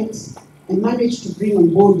point, I managed to bring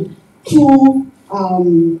on board two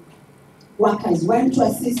workers, one to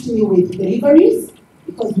assist me with deliveries,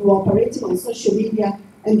 because we were operating on social media,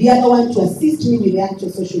 and the other one to assist me with the actual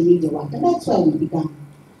social media work. And that's where we began.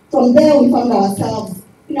 From there, we found ourselves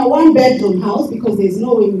in a one-bedroom house, because there's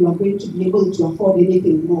no way we were going to be able to afford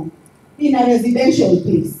anything more, in a residential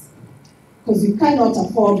place, because you cannot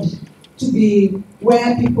afford to be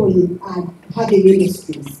where people are having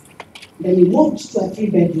industries. Then we moved to a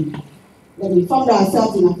 3-bedroom. Then we found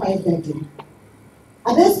ourselves in a 5-bedroom.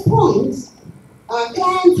 At this point, our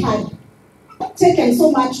clients had taken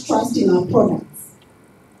so much trust in our products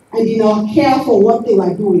and in our care for what they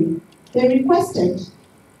were doing. They requested,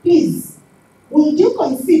 please, would you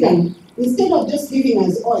consider, instead of just giving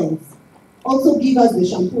us oils, also give us the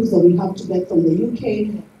shampoos that we have to get from the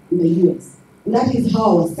UK and the US. And that is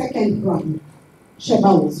how our second brand,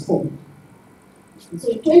 Sheba, was formed. So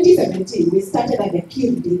in 2017, we started at the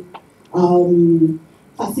Kirby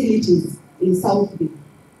facilities in South Bay.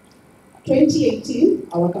 2018,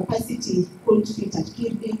 our capacity couldn't fit at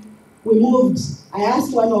Kirby. We moved, I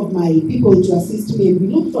asked one of my people to assist me, and we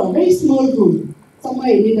looked for a very small room, somewhere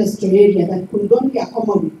in the industrial area that could only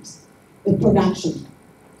accommodate the production.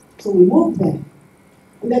 So we moved there.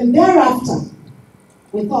 And then thereafter,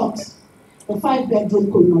 we thought the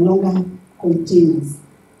 5-bedroom could no longer contain us.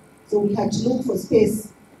 So we had to look for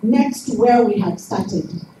space next to where we had started.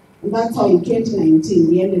 And that's how in 2019,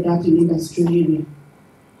 we ended up in the industrial area.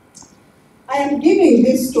 I am giving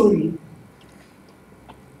this story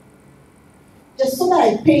just so that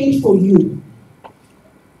I paint for you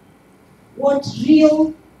what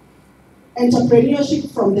real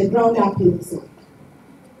entrepreneurship from the ground up looks like.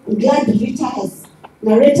 I'm glad Rita has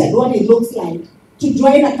narrated what it looks like to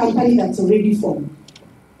join a company that's already formed.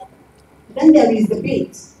 Then there is the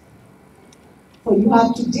bait. So you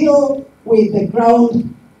have to deal with the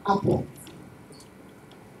ground upwards.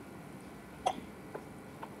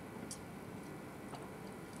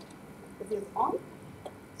 Is this on?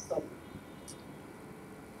 Sorry.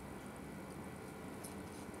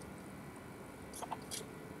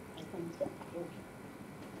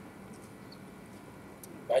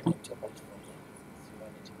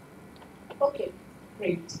 Okay,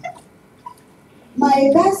 great.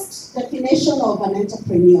 My best definition of an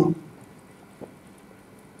entrepreneur,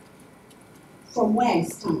 from where I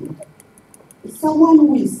stand, is someone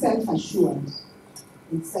who is self-assured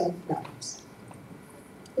and self-doubt.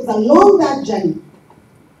 Because along that journey,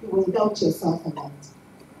 you will doubt yourself a lot.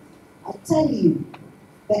 I'll tell you,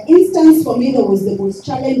 the instance for me that was the most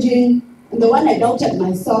challenging, and the one I doubted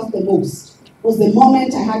myself the most, was the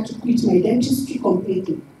moment I had to quit my dentistry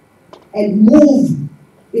completely and move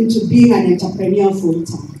into being an entrepreneur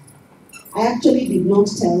full-time. I actually did not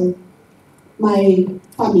tell my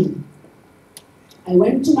family. I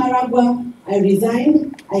went to Maragua, I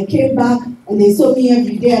resigned, I came back, and they saw me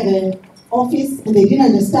every day at the office, and they didn't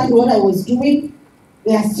understand what I was doing.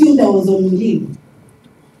 They assumed I was on leave.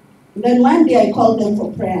 And then one day I called them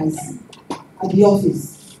for prayers at the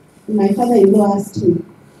office. And my father-in-law asked me,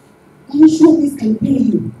 "Are you sure this can pay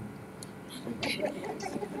you?"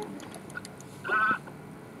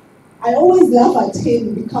 I always laugh at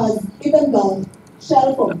him because even the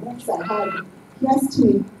shelf of books I had, he asked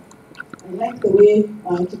me, I like the way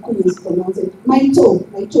Kemu is pronounced it.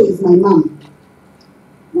 Maito is my mom.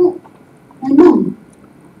 No, my mom.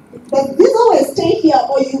 But this always stay here,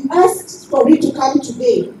 or you asked for it to come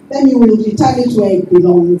today, then you will return it where it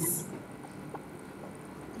belongs.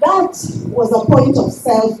 That was a point of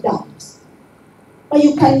self-doubt. But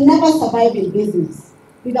you can never survive in business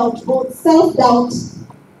without both self-doubt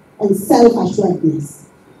and self-assuredness.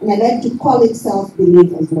 And I like to call it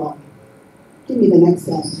self-belief as well. Give me the next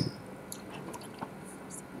slide.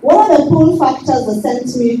 What are the pull factors that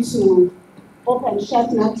sent me to open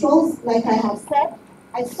Chef Naturals? Like I have said,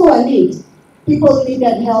 I saw a need. People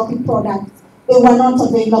needed healthy products. They were not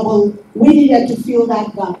available. We needed to fill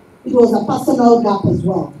that gap. It was a personal gap as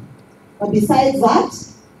well. But besides that,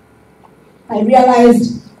 I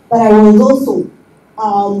realized that I was also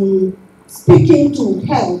speaking to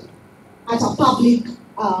health at a public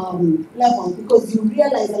level, because you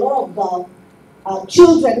realize a lot of the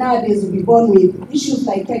children nowadays will be born with issues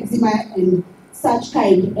like eczema and such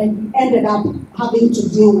kind, and we ended up having to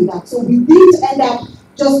deal with that. So we didn't end up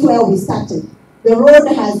just where we started. The road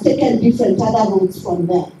has taken different other routes from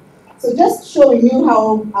there. So just showing you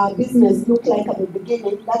how our business looked like at the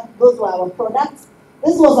beginning, those were our products.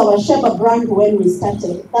 This was our Sheba brand when we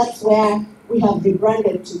started. That's where we have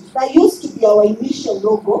rebranded to. That used to be our initial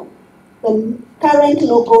logo. The current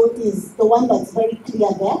logo is the one that's very clear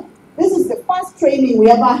there. This is the first training we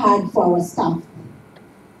ever had for our staff.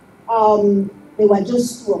 There were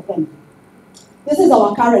just 2 of them. This is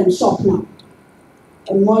our current shop now,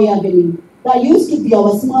 on Moy Avenue. That used to be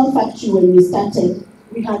our small factory when we started.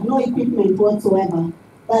 We had no equipment whatsoever.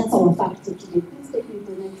 That's our factory today. Please take me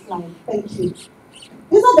to the next slide. Thank you.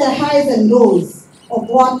 These are the highs and lows of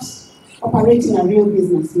what operating a real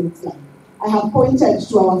business looks like. I have pointed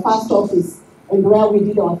to our first office and where we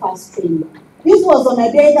did our first training. This was on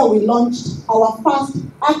a day that we launched our first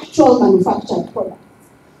actual manufactured product.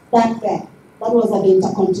 That was at the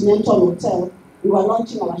Intercontinental Hotel. We were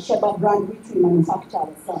launching our Sheba brand, which we manufacture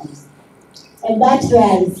ourselves. And that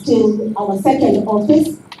there is still our second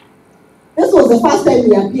office. This was the first time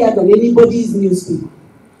we appeared on anybody's newspaper.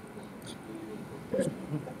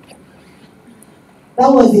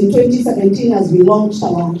 That was in 2017 as we launched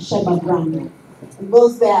our Sheba brand. And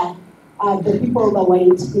those there are the people that were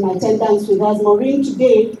in attendance with us. Maureen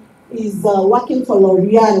today is working for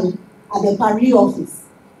L'Oreal at the Paris office.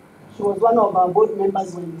 She was one of our board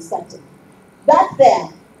members when we started. That there,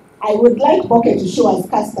 I would like Boke to show us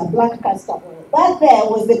castor, black castor oil. That there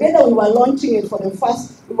was the day that we were launching it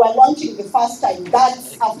the first time.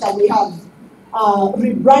 That's after we have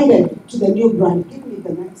rebranded to the new brand. Give me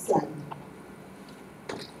the next slide.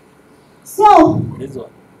 So, this one.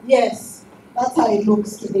 Yes, that's how it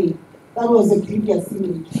looks today. That was the previous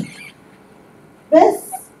image.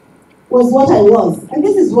 This was what I was, and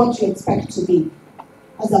this is what you expect to be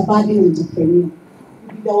as a budding entrepreneur.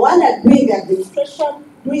 You'll be the one that doing the administration,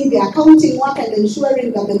 doing the accounting work and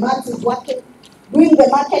ensuring that the maths is working, doing the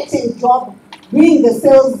marketing job, doing the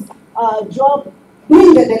sales job,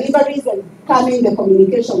 doing the deliveries and becoming the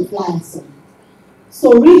communication liaison.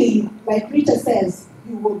 So really, like Rita says,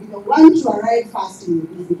 you will be the one to arrive first in your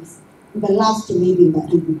business, and the last to leave in the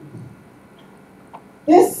evening.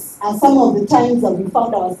 These are some of the times that we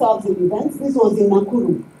found ourselves in events. This was in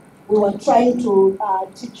Nakuru. We were trying to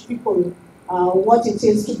teach people what it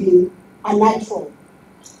is to be a natural.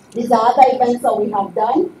 These are other events that we have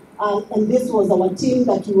done, and this was our team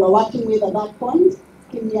that we were working with at that point.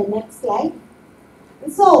 Give me a next slide.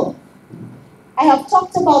 And so, I have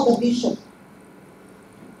talked about the vision.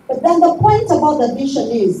 But then the point about the vision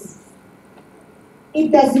is,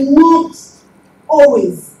 it does not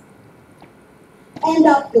always end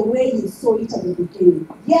up the way you saw it at the beginning.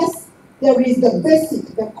 Yes, there is the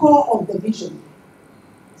basic, the core of the vision.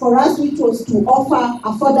 For us, which was to offer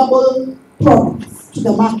affordable products to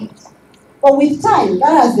the market. But with time,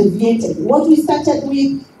 that has deviated. What we started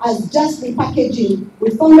with as just repackaging, we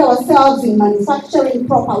found ourselves in manufacturing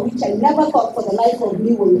proper, which I never thought for the life of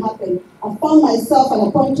me would happen. I found myself at a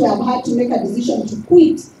point where I've had to make a decision to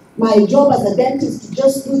quit my job as a dentist to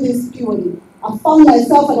just do this purely. I found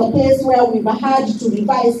myself at a place where we've had to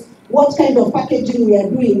revise what kind of packaging we are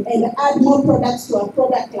doing and add more products to our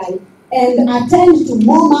product line and attend to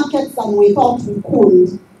more markets than we thought we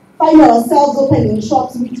could. Find ourselves opening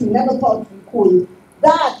shops which we never thought we could.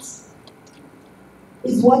 That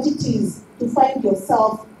is what it is to find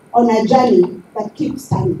yourself on a journey that keeps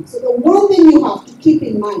turning. So the one thing you have to keep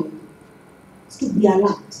in mind is to be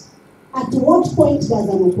alert. At what point does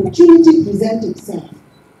an opportunity present itself?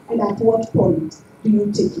 And at what point do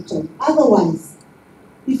you take it on? Otherwise,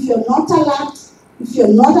 if you're not alert, if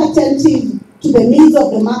you're not attentive to the needs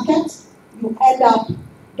of the market, you end up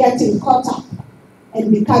getting caught up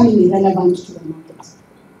and becoming irrelevant to the market.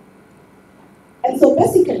 And so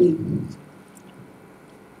basically,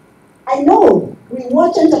 I know we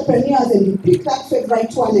watch entrepreneurs and you pick that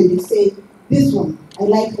favorite one and you say, this one, I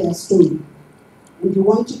like their story. And you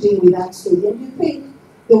want to deal with that story. And you think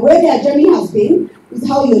the way their journey has been is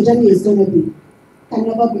how your journey is going to be. Can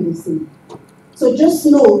never be the same. So just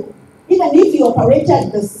know, even if you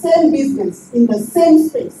operated the same business in the same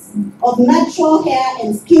space of natural hair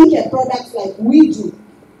and skincare products like we do,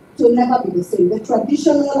 it will never be the same. The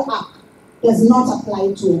traditional arc does not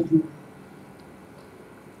apply to everyone.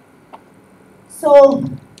 So,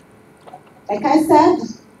 like I said,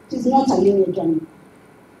 it is not a linear journey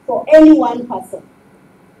for any one person.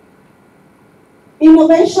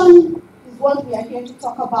 Innovation is what we are here to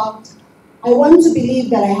talk about. I want to believe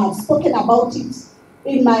that I have spoken about it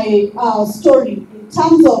in my story, in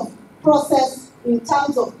terms of process, in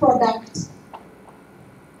terms of product.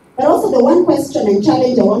 But also the one question and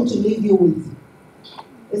challenge I want to leave you with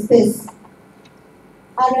is this.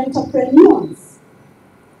 are entrepreneurs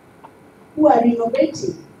who are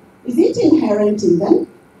innovating. Is it inherent in them?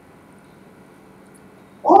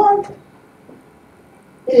 Or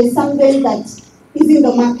it is something that is in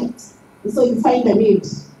the market? And so you find the need,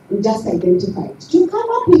 you just identify it. You come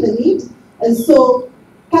up with a need, and so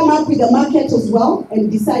come up with a market as well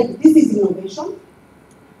and decide this is innovation.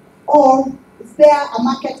 Or is there a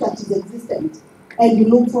market that is existent and you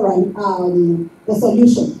look for the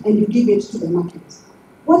solution and you give it to the market?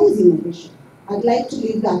 What is innovation? I'd like to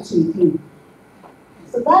leave that with you.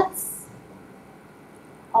 So that's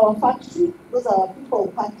our factory. Those are our people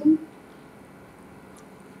packing.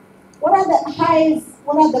 What are the highs?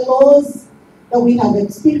 What are the lows that we have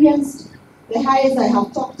experienced? The highs, I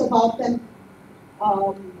have talked about them.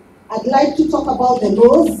 I'd like to talk about the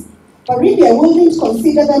lows, but really I wouldn't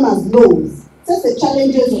consider them as lows. Just the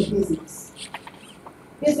challenges of business.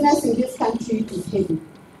 Business in this country is heavy.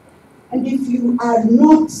 And if you are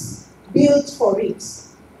not built for it,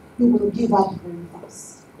 you will give up very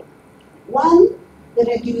fast. One, the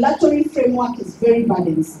regulatory framework is very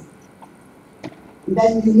burdensome.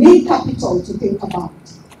 Then you need capital to think about.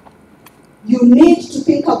 You need to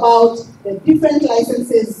think about the different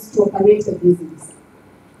licenses to operate a business.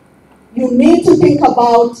 You need to think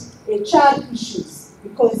about HR issues,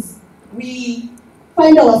 because we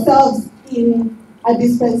find ourselves in a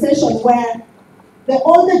dispensation where the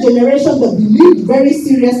older generation that believed very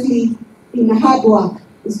seriously in hard work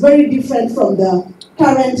is very different from the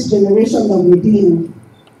current generation that we're dealing with.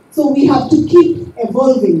 So we have to keep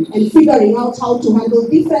evolving and figuring out how to handle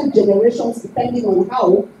different generations depending on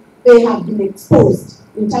how they have been exposed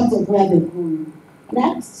in terms of where they're going.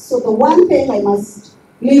 Next, so the one thing I must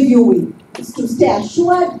leave you with is to stay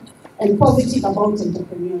assured and positive about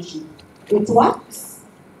entrepreneurship. It works,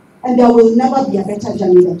 and there will never be a better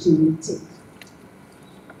journey that you will take.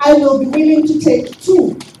 I will be willing to take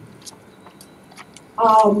two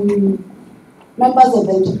members of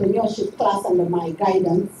the entrepreneurship class under my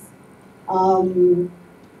guidance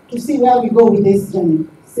to see where we go with this journey.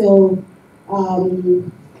 So,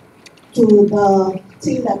 to the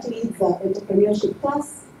team that leads the entrepreneurship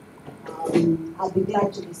class, I'll be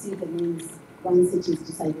glad to receive the names once it is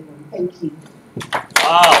decided on. Thank you.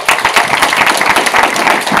 Wow.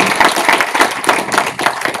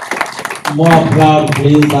 More applause,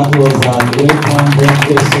 please. That was a great one. Thank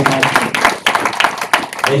you so much.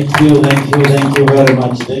 Thank you very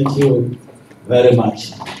much. Thank you very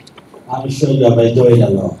much. I'm sure you have enjoyed a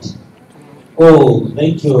lot. Oh,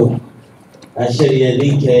 thank you. Actually, I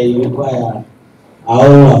think you require a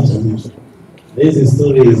whole lot. This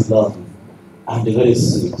story is lovely and very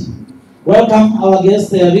sweet. Welcome our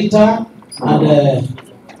guest, Rita, and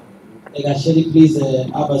actually, please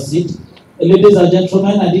have a seat. Ladies and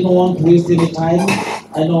gentlemen, I didn't want to waste any time.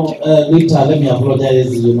 I know, Rita, let me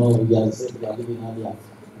apologize. You know, we are living earlier,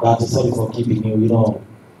 but sorry for keeping you. You know,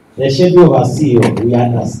 the schedule of our CEO, we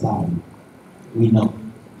understand, we know,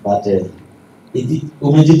 but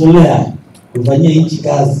umejitolea kufanyia nchi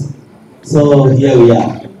kazi. So here we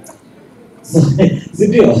are. So,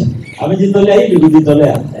 sindio, amejitolea hivi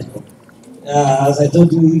kujitolea. As I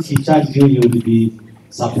told you, if he charged you, you would be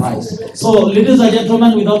surprised. So, ladies and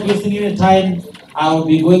gentlemen, without wasting any time, I'll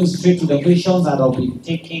be going straight to the questions, and I'll be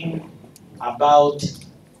taking about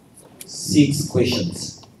 6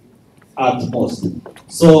 questions at most.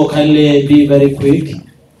 So, kindly be very quick.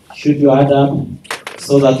 Shoot your hand up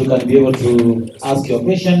so that you can be able to ask your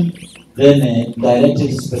question, then direct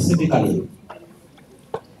it specifically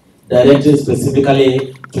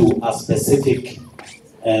to a specific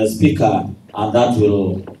speaker, and that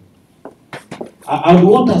will. I would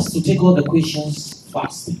want us to take all the questions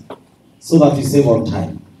fast so that we save on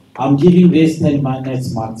time. I'm giving this 10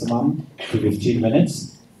 minutes maximum to 15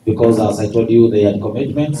 minutes because, as I told you, they had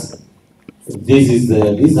commitments. These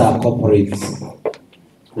are corporates.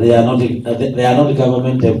 They are not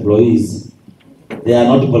government employees. They are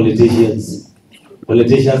not politicians.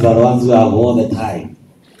 Politicians are the ones who have all the time.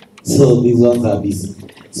 So these ones are busy.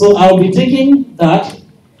 So I'll be taking that,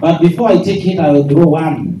 but before I take it, I will throw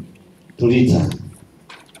one to Rita.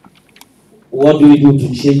 What do we do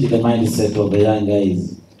to change the mindset of the young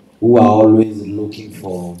guys who are always looking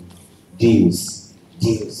for deals?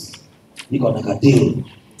 Deals. You got like a deal.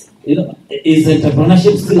 You know, is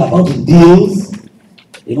entrepreneurship still about deals?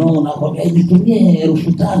 You know, unakwambia nitumie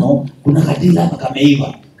 5,000 kuna kadila hapa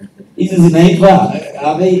kameiva. Hizi zinaiva.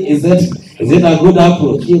 Is it a good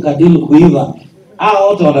approach? Hiyo kadilu kuiva. Hao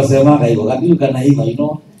wote wanasema hivyo, kadilu kanaiva, you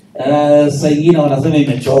know. Saa ingine wanasema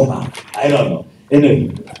imechoma. I don't know. Anyway.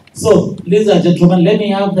 So, ladies and gentlemen, let me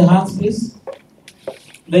have the hands, please.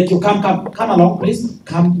 Thank you. Come along, please.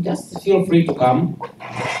 Come, just feel free to come.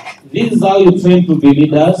 This is how you train to be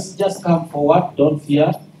leaders. Just come forward, don't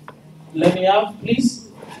fear. Let me have, please.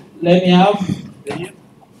 Let me have.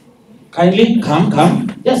 Kindly, come.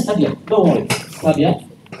 Just stand here. Don't worry. Stand here.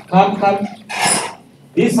 Come.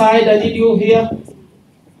 This side, I need you here.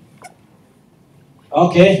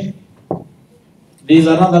 Okay. There's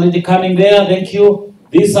another lady coming there. Thank you.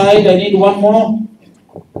 This side, I need one more.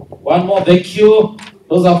 One more. Thank you.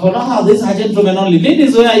 Those are for now. These are gentlemen only.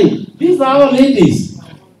 Ladies, where are you? These are our ladies.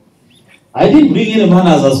 I didn't bring any man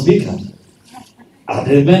as a speaker. And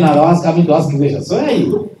the men are coming to ask questions. Where are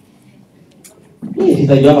you? You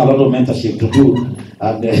have a lot of mentorship to do.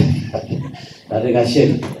 And they can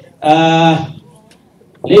share.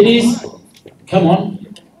 Ladies, come on.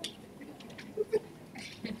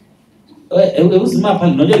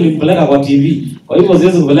 Unajua nilimpeleka kwa TV. Kwa hivyo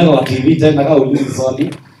siwezi kupeleka kwa TV tena kama ulizi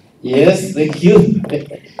swali. Yes, thank you.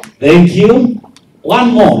 Thank you.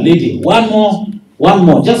 One more, lady. One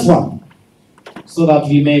more. Just one. So that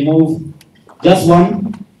we may move. Just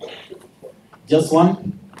one.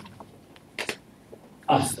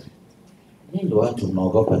 Ndio watu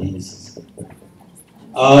mnaogopa nini sasa?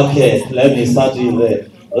 Okay, let me start with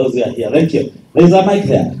those who are here. Thank you. There is a mic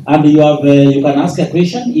there, and you can ask a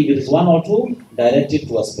question if it is one or two, direct it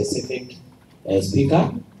to a specific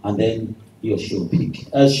speaker, and then he or she will pick.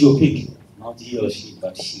 She will pick, not he or she,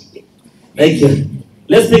 but she. Thank you.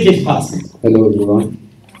 Let's take it fast. Hello everyone.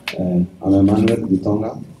 I'm Emmanuel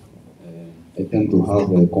Bitonga. I tend to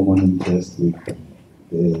have a common interest with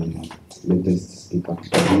the latest speaker.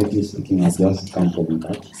 Native speaking has just come from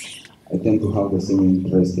that. I tend to have the same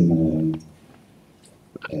interest in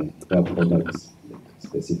their products,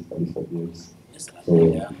 specifically for beards. So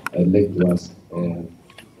I'd like to ask,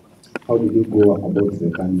 how did you go about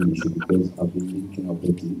the canning issue? Because I've been thinking about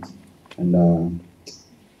it, and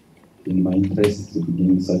in my interest to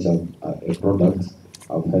begin such a product,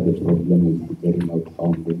 I've had a problem with figuring out how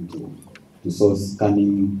I'm going to source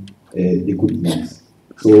scanning equipment.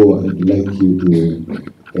 So I'd like you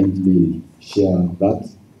to kindly share that.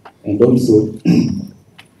 And also,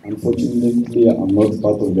 unfortunately, I'm not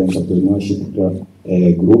part of the entrepreneurship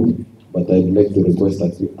group, but I'd like to request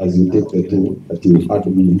that as you take the two, that you add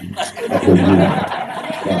me at the group.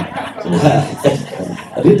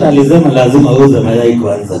 Rita alisema lazima uze mayai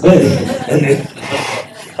kwanza.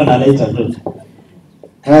 Analeta tu.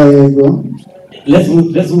 Hi everyone. Let's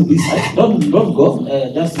move this side. Don't go.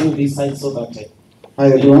 Just move this side so that. Hi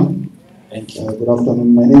everyone. Thank you. Good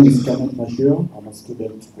afternoon. My name is Kemu. I'm a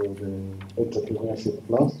student for the Entrepreneurship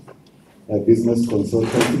class, a business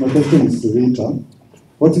consultant. My question is to Rita.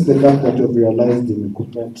 What is the gap that you have realized in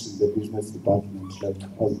equipment in the business department? Like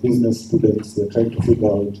as business students, we're trying to figure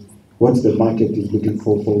out what the market is looking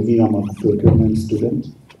for. For me, I'm a procurement student.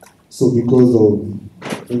 So because of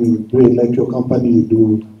like your company,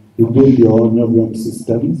 you build your own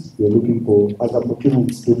systems. You're looking for, as a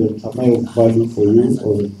procurement student, am I of value for you,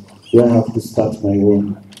 or do I have to start my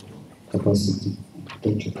own capacity?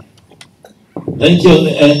 Thank you. Thank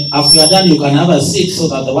you. After you are done, you can have a seat so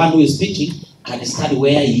that the one who is speaking can start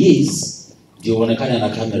where he is. Ndio uonekane na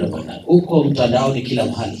kamera bwana. Huko mtandaoni kila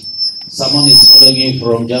mahali. Someone is following you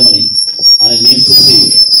from Germany and I need to see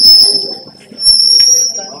you.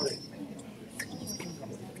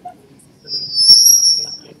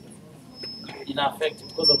 In effect,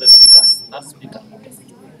 because of the speakers, not speaker.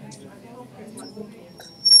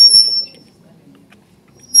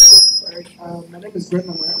 My name is Brent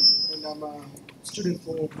Namaya, and I'm a student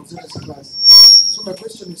for business class. So my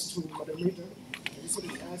question is to Madam Rita. I just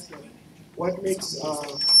wanted to ask her, what makes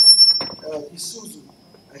Isuzu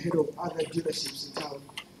ahead of other dealerships in town,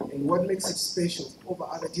 and what makes it special over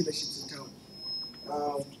other dealerships in town?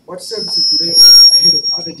 What services do they offer ahead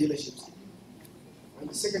of other dealerships? And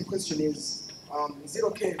the second question is it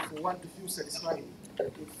okay for one to feel satisfied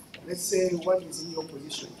if, let's say, one is in your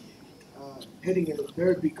position, heading a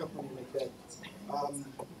very big company like that?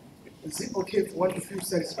 Is it okay for one to feel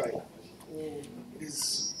satisfied, or it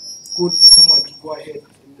is good for someone to go ahead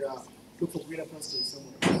and look for greener pastures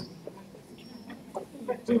somewhere else?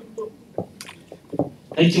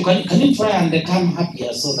 Thank you. Can you try and come up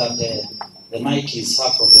here so that the mic is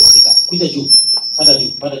far from the speaker? Kuja juu.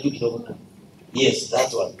 Pada juu kidogo. Yes,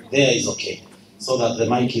 that one. There is okay. So that the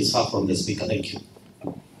mic is far from the speaker. Thank you.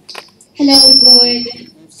 Hello, good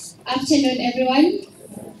afternoon, everyone.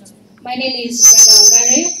 My name is Brenda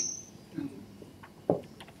Wangare.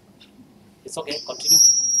 It's okay. Continue.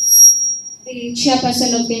 The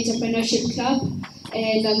chairperson of the Entrepreneurship Club,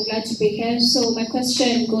 and I'm glad to be here. So my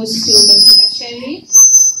question goes to Dr. Kasheri.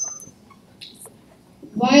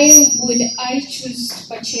 why would I choose to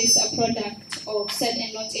purchase a product of said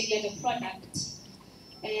and not any other product?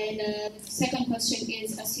 And the second question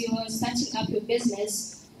is, as you are starting up your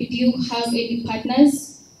business, did you have any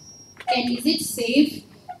partners? And is it safe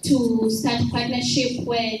to start partnership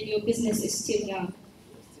when your business is still young?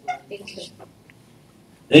 Thank you.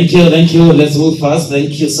 Thank you. Let's move fast.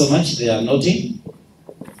 Thank you so much. They are noting.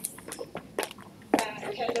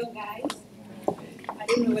 Hello, guys. I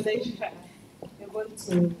don't know whether you're able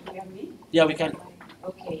to hear me. Yeah, we can.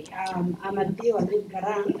 Okay. I'm Adbiwa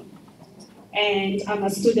Garang, and I'm a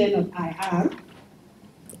student of IR.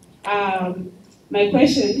 My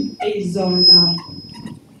question is on.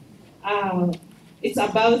 It's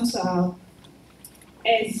about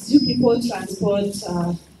as you people transport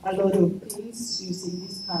a lot of things using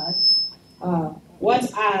this card.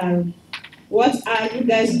 What are you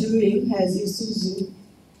guys doing as Isuzu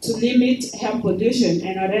to limit air pollution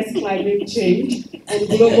and arrest climate change and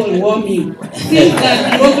global warming? Since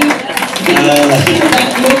that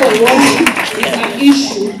global warming is an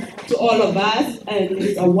issue to all of us, and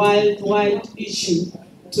it's a worldwide issue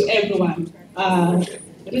to everyone.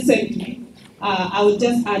 Recently, I would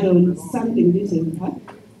just add on something little.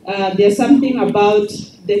 There's something about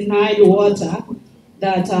the Nile water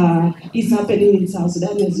that is happening in South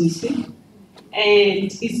Sudan as we speak.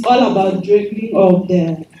 And it's all about drinking of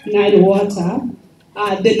the Nile water,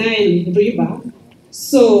 the Nile River.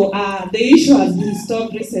 So the issue has been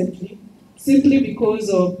stopped recently simply because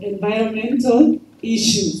of environmental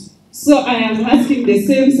issues. So I am asking the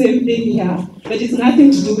same thing here, but it's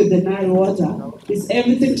nothing to do with the Nile water. It's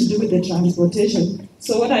everything to do with the transportation.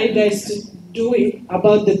 So what are you guys doing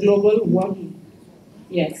about the global warming?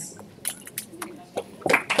 Yes.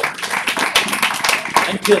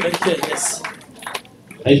 Thank you, yes.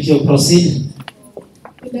 Thank you, proceed.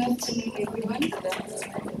 Good afternoon, everyone.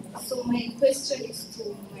 So my question is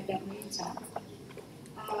to Madam Rita.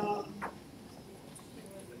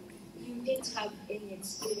 You didn't have any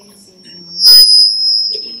experience in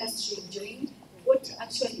the industry you joined. What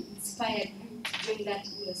actually inspired you to join that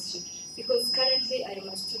industry? Because currently I am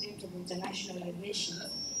a student of international relations,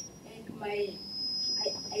 and I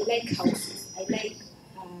like houses, I like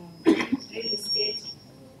real estate.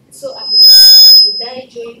 So I'm like, should I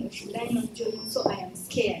join or should I not join? So I am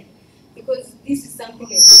scared because this is something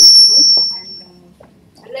I don't know, and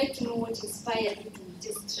I'd like to know what inspired you to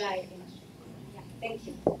just try. And yeah, thank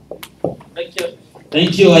you.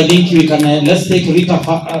 Thank you. I think we can. Let's take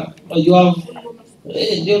Rita. You have.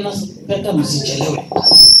 Jonas, better msichelewe.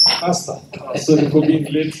 Faster. Sorry for being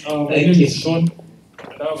late. My name is Sean, and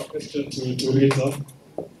I have a question to Rita.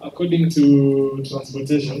 According to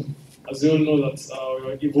transportation, as you all know that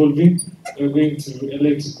we are evolving, we are going to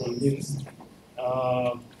electrical means.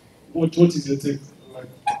 What is your take? Like,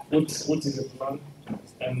 what is your plan?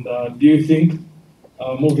 And do you think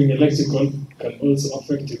moving electrical can also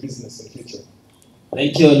affect your business in future?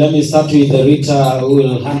 Thank you. Let me start with Rita, who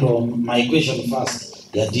will handle my question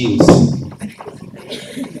first. Your deals.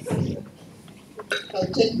 I'll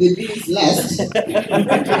take the deals last.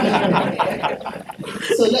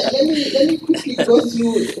 So let me quickly go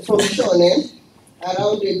through from Sean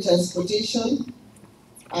around the transportation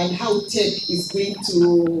and how tech is going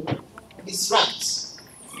to disrupt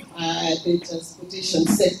the transportation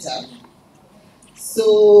sector.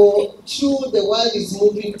 So true, the world is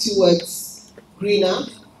moving towards greener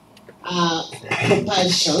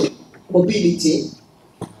propulsion, mobility,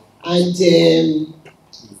 and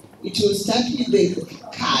it will start with the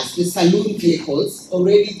cars, the saloon vehicles.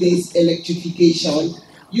 Already there's electrification,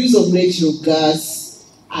 use of natural gas.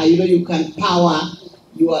 You can power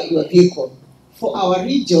your vehicle. For our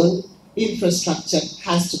region, infrastructure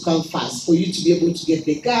has to come first for you to be able to get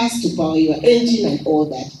the gas to power your engine and all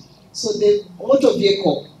that. So the motor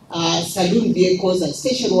vehicle, saloon vehicles and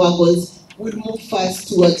station wagons will move fast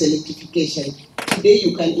towards electrification. Today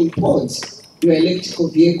you can import your electrical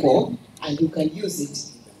vehicle and you can use it.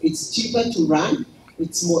 It's cheaper to run,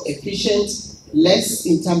 it's more efficient, less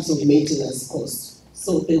in terms of maintenance cost.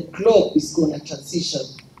 So the globe is going to transition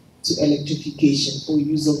to electrification for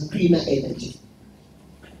use of greener energy.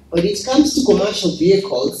 When it comes to commercial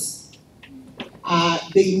vehicles,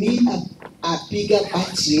 they need a bigger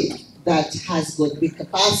battery that has got the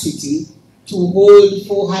capacity to hold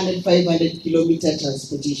 400, 500 kilometer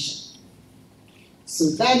transportation. So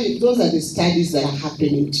those are the studies that are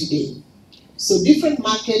happening today. So different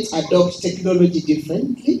markets adopt technology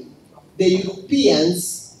differently. The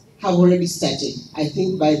Europeans have already started. I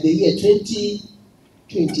think by the year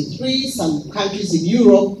 2023, some countries in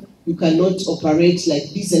Europe, you cannot operate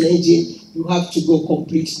like diesel engine. You have to go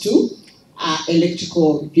complete to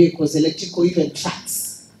electrical vehicles, electrical even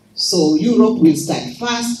trucks. So Europe will start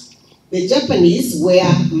first. The Japanese, where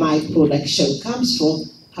my production comes from,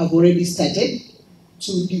 have already started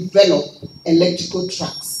to develop electrical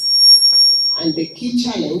trucks. And the key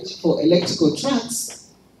challenge for electrical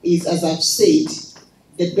trucks is, as I've said,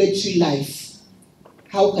 the battery life.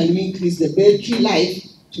 How can we increase the battery life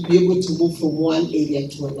to be able to move from one area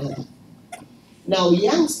to another? Now,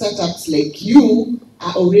 young startups like you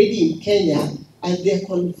are already in Kenya, and they're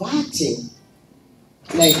converting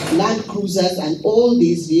like Land Cruisers and all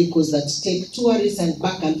these vehicles that take tourists and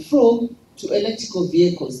back and fro to electrical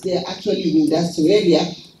vehicles. They are actually in industrial area.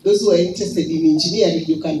 Those who are interested in engineering,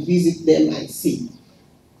 you can visit them and see.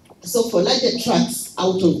 So for larger trucks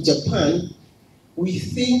out of Japan, we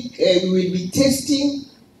think we will be testing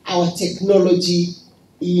our technology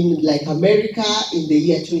in like America in the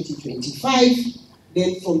year 2025.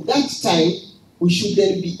 Then from that time, we should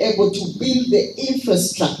then be able to build the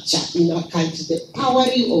infrastructure in our country. The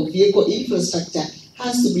powering of vehicle infrastructure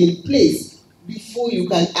has to be in place before you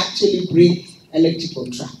can actually bring electrical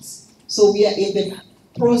trucks. So we are in the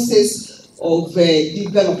process of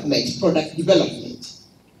development, product development.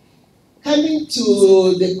 Coming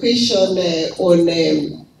to the question on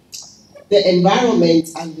the environment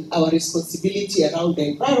and our responsibility around the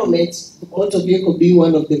environment, motor vehicle being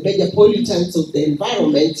one of the major pollutants of the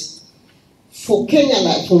environment. For Kenya,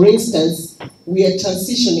 like for instance, we are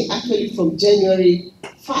transitioning actually from January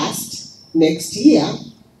 1st next year,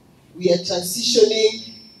 we are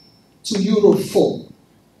transitioning to Euro 4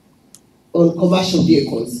 on commercial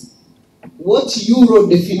vehicles. What Euro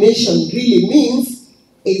definition really means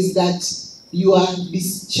is that you are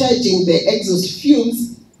discharging the exhaust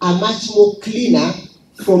fumes are much more cleaner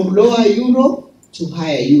from lower Euro to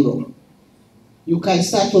higher Euro. You can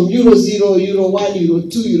start from Euro 0, Euro 1, Euro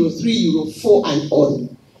 2, Euro 3, Euro 4, and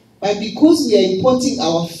on. But because we are importing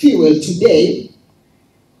our fuel today,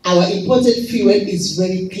 our imported fuel is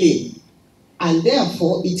very clean. And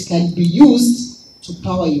therefore, it can be used to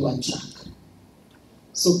power your truck.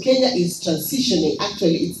 So Kenya is transitioning,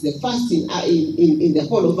 actually it's the first in the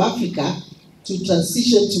whole of Africa to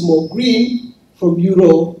transition to more green from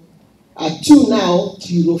Euro 2 now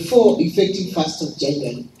to Euro 4 effective 1st of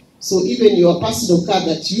January. So even your personal car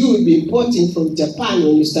that you will be importing from Japan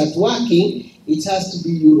when you start working, it has to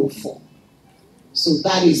be Euro 4. So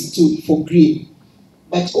that is for green.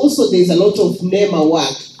 But also there's a lot of NEMA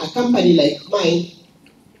work. A company like mine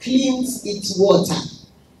cleans its water.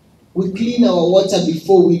 We clean our water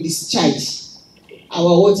before we discharge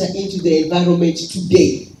our water into the environment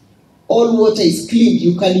today. All water is cleaned,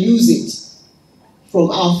 you can use it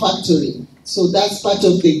from our factory. So that's part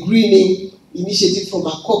of the greening initiative from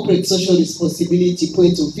a corporate social responsibility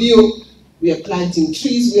point of view. We are planting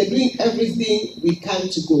trees, we are doing everything we can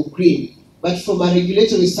to go green. But from a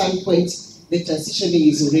regulatory standpoint, the transitioning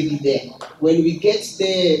is already there. When we get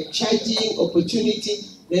the charging opportunity,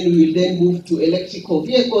 then we will then move to electrical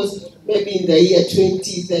vehicles, maybe in the year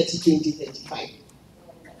 2030, 2035.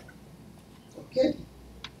 Okay?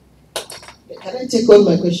 Can I take all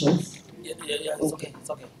my questions? Yeah, it's okay. It's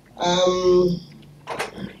okay.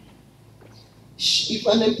 If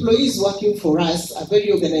an employee is working for us, a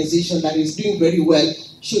very organization that is doing very well,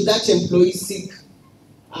 should that employee seek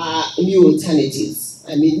new alternatives?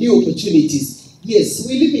 I mean, new opportunities. Yes,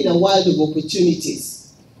 we live in a world of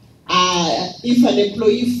opportunities. If an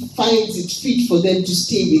employee finds it fit for them to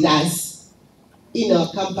stay with us in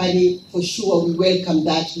our company, for sure we welcome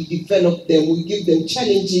that, we develop them, we give them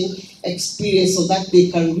challenging experience so that they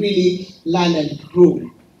can really learn and grow.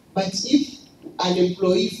 But if an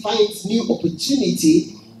employee finds new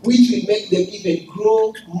opportunity, which will make them even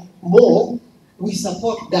grow more, we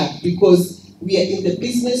support that because we are in the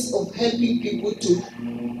business of helping people to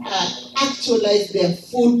actualize their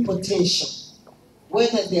full potential,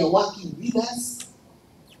 whether they are working with us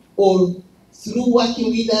or through working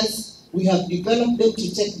with us, we have developed them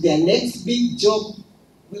to take their next big job.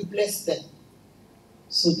 We bless them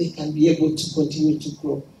so they can be able to continue to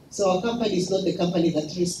grow. So our company is not the company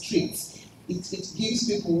that restricts. It gives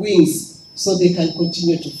people wings so they can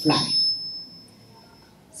continue to fly.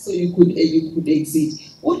 So you could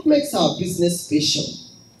exit. What makes our business special?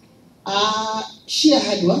 Sheer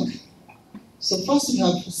hard work. So first we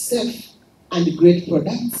have safe and great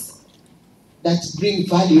products that bring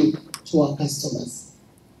value to our customers.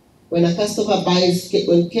 When a customer buys,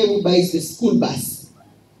 when Kemu buys the school bus,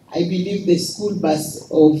 I believe the school bus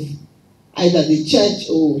of either the church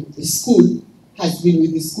or the school has been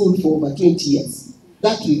with the school for over 20 years.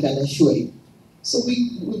 That we can assure you. So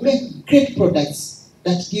we make great products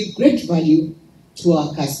that give great value to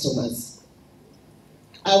our customers.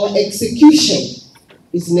 Our execution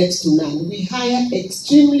is next to none. We hire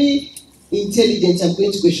extremely intelligent. I'm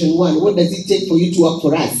going to question one. What does it take for you to work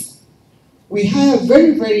for us? We hire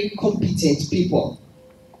very, very competent people.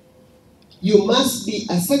 You must be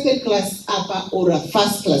a second class upper or a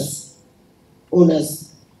first class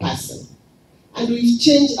honors person. And we've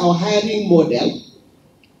changed our hiring model.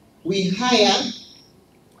 We hire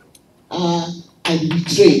and we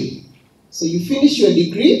train. So you finish your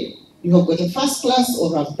degree, you have got a first class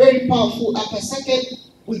or a very powerful upper second,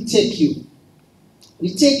 we take you.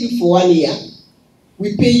 We take you for 1 year,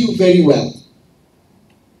 we pay you very well.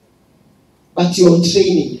 But you're on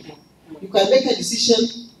training. You can make a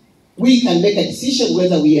decision, we can make a decision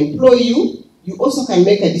whether we employ you. You also can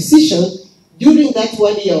make a decision during that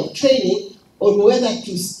 1 year of training on whether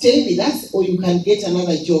to stay with us or you can get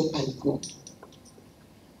another job and go.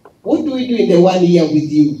 What do we do in the 1 year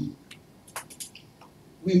with you?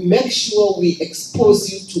 We make sure we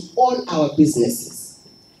expose you to all our businesses,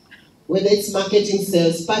 whether it's marketing,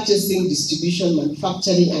 sales, purchasing, distribution,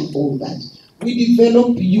 manufacturing, and all that. We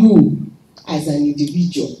develop you as an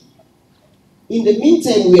individual. In the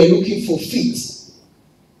meantime, we are looking for fit.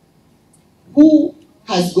 Who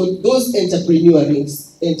has got those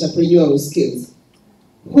entrepreneurial skills?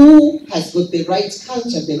 Who has got the right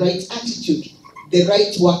culture, the right attitude, the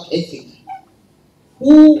right work ethic?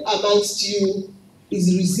 Who amongst you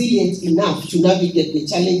is resilient enough to navigate the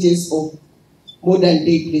challenges of modern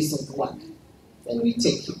day place of work? Then we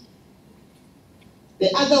take you.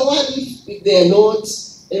 The other one, if they are not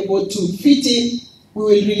able to fit in, we will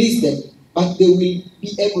release them, but they will be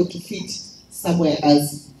able to fit somewhere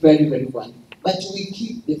else very, very well. But we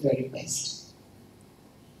keep the very best.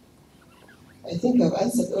 I think I've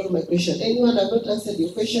answered all my questions. Anyone have not answered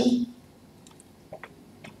your question?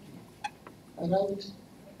 Around?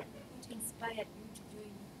 Inspired you to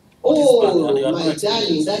join? Oh, my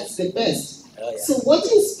darling, that's the best. Oh, yeah. So what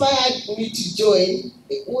inspired me to join,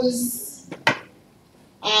 it was,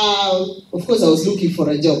 of course I was looking for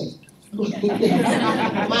a job. Money.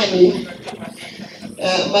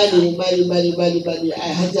 Money. I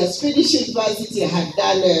had just finished university. I had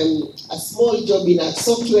done a small job in a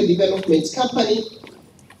software development company,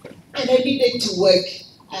 and I needed to work.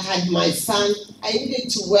 I had my son. I needed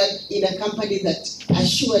to work in a company that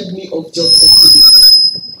assured me of job security.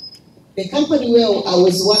 The company where I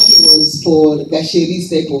was working was for Gasheri's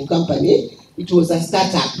type of company. It was a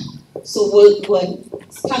startup, so we were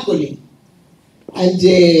struggling, and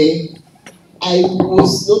I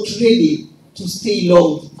was not ready to stay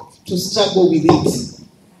long, to struggle with it.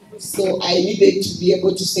 So I needed to be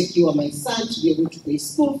able to secure my son, to be able to pay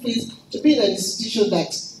school fees, to be in an institution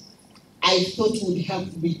that I thought would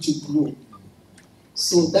help me to grow.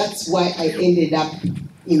 So that's why I ended up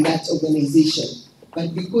in that organization.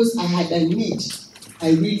 But because I had a need,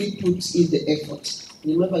 I really put in the effort.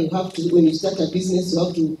 Remember, you have to, when you start a business, you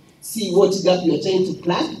have to see what gap you're trying to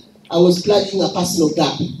plug. I was plugging a personal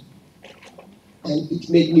gap, and it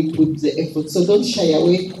made me put the effort. So don't shy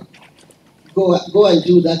away. Go and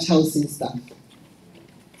do that housing stuff.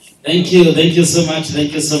 Thank you so much,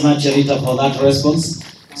 Rita, for that response.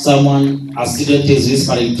 A student is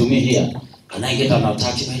whispering to me here, can I get an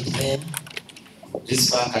attachment there?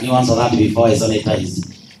 Whisper, can you answer that before I sanitize?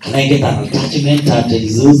 Can I get an attachment at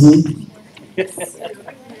Isuzu?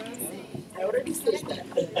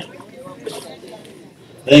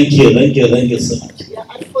 Thank you so much. Yeah,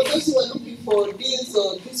 and for those who are looking for deals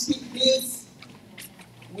or dispute deals,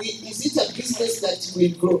 is it a business that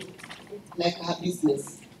will grow, like our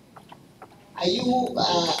business? Are you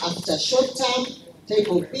after short-term type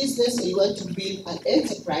of business, or you want to build an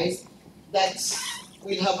enterprise that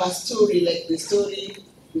will have a story like the story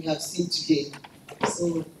we have seen today?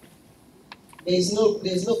 So there's no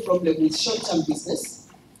problem with short-term business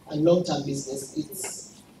and long-term business.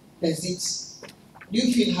 Do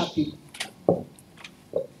you feel happy?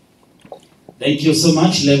 Thank you so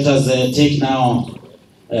much. Let us take now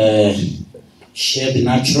share the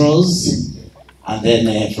naturals, and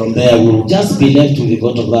then from there we'll just be left with the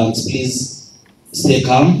vote of thanks. Please stay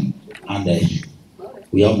calm, and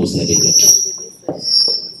we almost celebrate.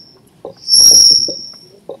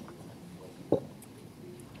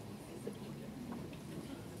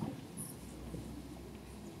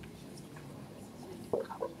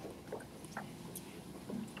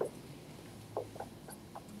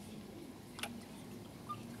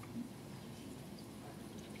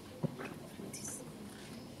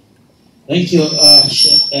 Thank you,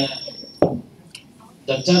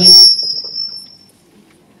 Dr.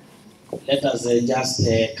 Let us just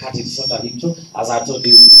cut it short a little. As I told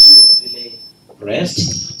you, it was really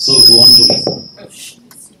rest. So we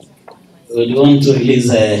want to release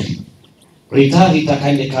Rita,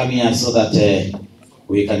 kindly come here so that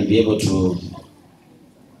we can be able to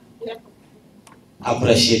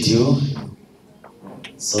appreciate you,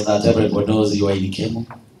 so that everybody knows you are in Kemu.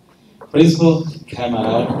 Principal, come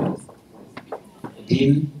around.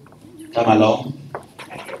 Dean, come along.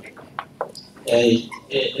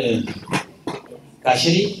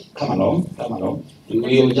 Kashiri, come along. You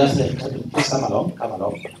will just please come along.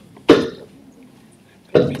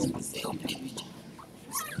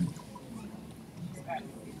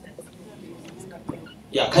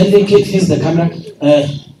 Yeah, kindly face the camera.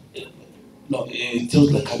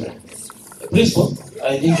 Tilt the camera. Principal,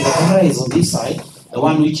 I think the camera is on this side, the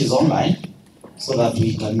one which is online, so that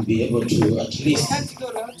we can be able to at least can't go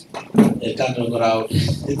around.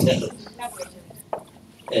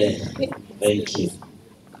 Thank you.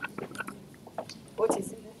 What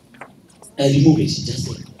is it? Remove it, just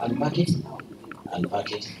unpack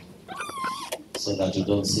it, so that you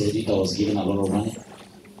don't say Rita was given a lot of money.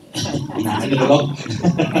 In an envelope.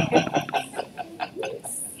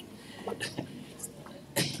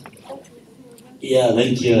 Yeah,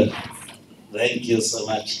 thank you. Thank you so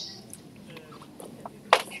much.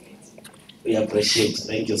 We appreciate.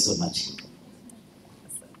 Thank you so much.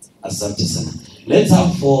 Asante sana. Let's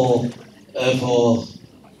have for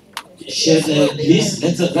share please.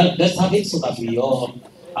 Let's have it so that we all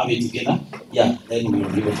have it together. Yeah, then we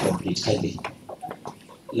will be able to complete kindly.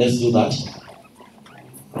 Let's do that.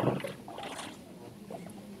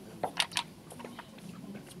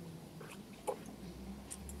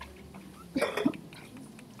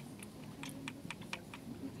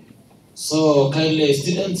 So kindly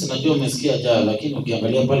students, najua umesikia jana, lakini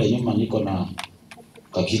ukiangalia pale nyuma niko na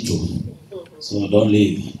kakitu. So don't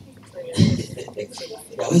leave.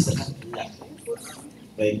 Yeah, where's the camera? Yeah.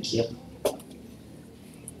 Thank you.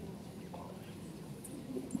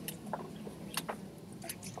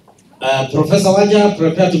 Professor Wanja,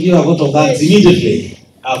 prepare to give a vote of thanks immediately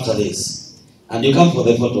after this. And you come for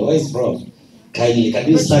the photo. Where is Prof? Kindly, can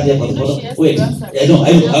you stand here for the photo? Wait,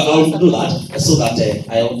 I'll do that so that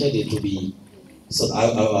I wanted it to be, so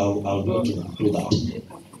I'll be able to do that.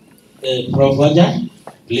 Prof Wanja,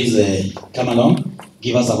 please come along,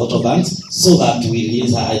 give us a vote of thanks so that we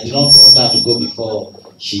release her. I do not want her to go before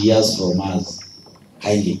she hears from us.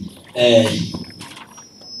 Kindly.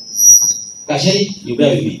 Kashiri, you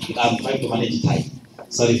bear with me. I'm trying to manage time.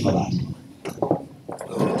 Sorry for that.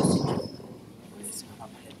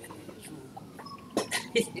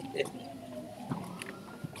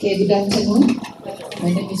 Okay, good afternoon. My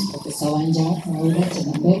name is Professor Wanja from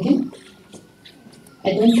Tenambeke.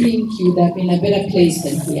 I don't think you'd have been a better place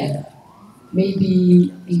than here.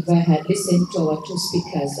 Maybe if I had listened to our two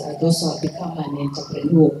speakers, I'd also have become an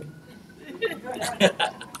entrepreneur.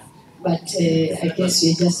 But I guess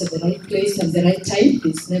you're just at the right place and the right time.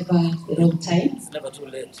 It's never the wrong time. It's never too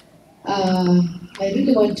late. I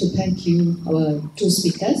really want to thank you, our two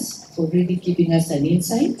speakers, for really giving us an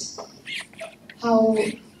insight. How,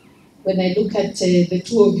 when I look at the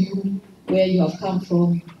two of you, where you have come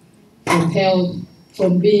from health,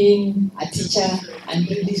 from being a teacher and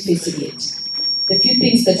really facing it. The few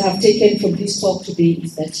things that I've taken from this talk today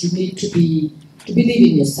is that you need to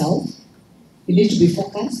believe in yourself. You need to be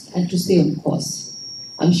focused and to stay on course.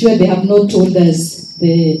 I'm sure they have not told us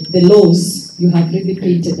the laws. You have really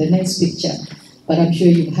painted a nice picture, but I'm sure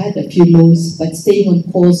you've had a few laws, but staying on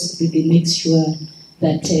course really makes sure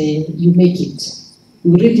that you make it.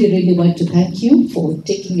 We really, really want to thank you for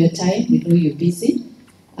taking your time. We know you're busy,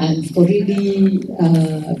 and for really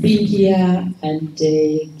being here and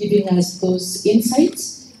giving us those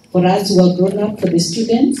insights. For us who are grown up, for the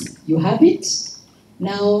students, you have it.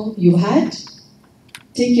 Now you had.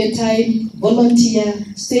 Take your time, volunteer,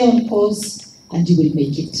 stay on course, and you will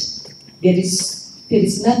make it. There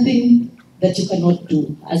is nothing that you cannot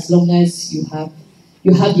do as long as you have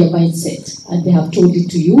your mindset, and they have told it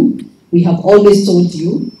to you. We have always told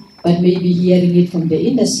you, but maybe hearing it from the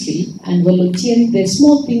industry and volunteering, the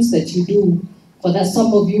small things that you do. For that,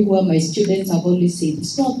 some of you who are my students have always said, the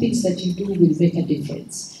small things that you do will make a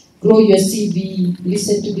difference. Grow your CV,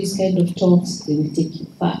 listen to these kind of talks, they will take you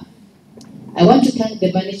far. I want to thank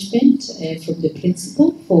the management from the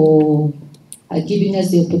principal for giving us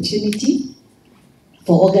the opportunity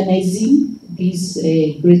for organizing this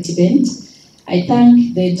great event. I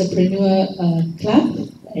thank the Entrepreneur Club,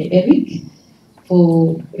 Eric,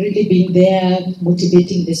 for really being there,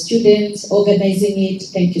 motivating the students, organizing it.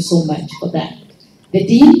 Thank you so much for that. The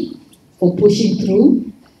Dean for pushing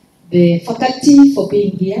through, the faculty for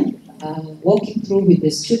being here, walking through with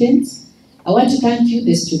the students. I want to thank you,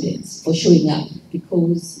 the students, for showing up,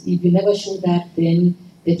 because if you never showed up, then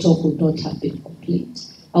the talk would not have been complete.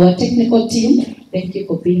 Our technical team, thank you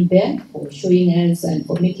for being there, for showing us and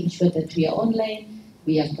for making sure that we are online,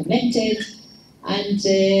 we are connected. And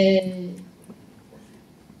the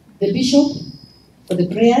Bishop for the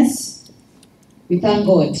prayers. We thank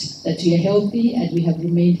God that we are healthy and we have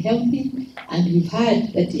remained healthy. And we've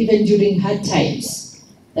heard that even during hard times,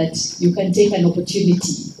 that you can take an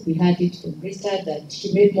opportunity. We heard it from Rita that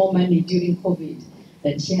she made more money during COVID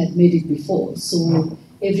than she had made it before. So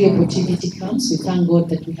every opportunity comes. We thank God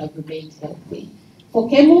that we have remained healthy. For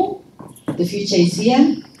Kemu, the future is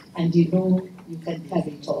here, and you know you can have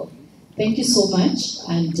it all. Thank you so much,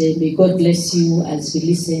 and may God bless you as we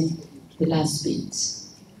listen to the last bit.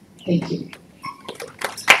 Thank you.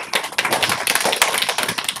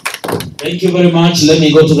 Thank you very much. Let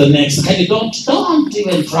me go to the next. Kindly don't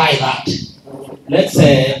even try that. Let's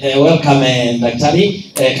welcome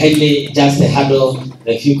Daktari. Kindly just handle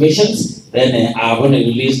a few questions. Then I'm going to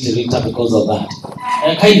release Rita because of that.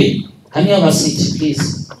 Kindly, can you have a seat,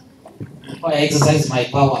 please? Before I exercise my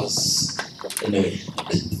powers. Anyway,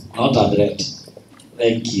 not a threat.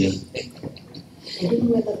 Thank you. I don't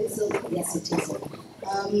know whether this is, yes it is.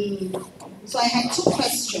 So I had two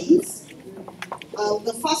questions.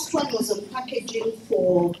 The first one was on packaging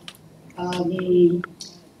for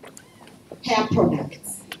hair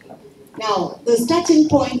products. Now, the starting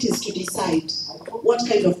point is to decide what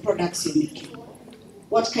kind of products you're making,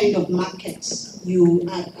 what kind of market you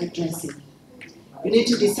are addressing. You need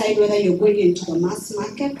to decide whether you're going into the mass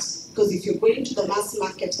market, because if you're going to the mass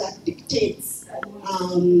market, that dictates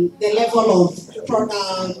the level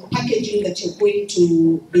of packaging that you're going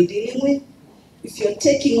to be dealing with. If you're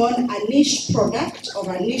taking on a niche product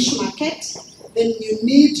or a niche market, then you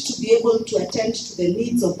need to be able to attend to the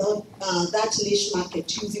needs of that niche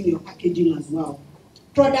market using your packaging as well.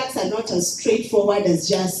 Products are not as straightforward as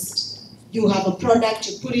just you have a product,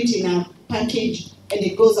 you put it in a package, and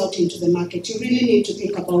it goes out into the market. You really need to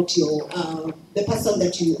think about your the person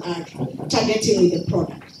that you are targeting with the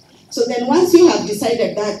product. So then once you have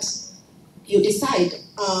decided that, you decide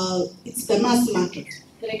it's the mass market,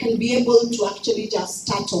 then I can be able to actually just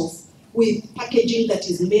start off with packaging that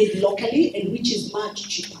is made locally and which is much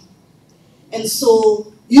cheaper. And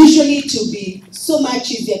so usually it will be so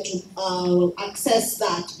much easier to access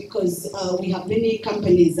that because we have many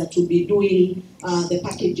companies that will be doing the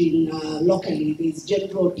packaging locally. There's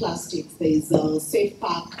General Plastics, there's Safe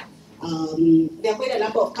Pack. There are quite a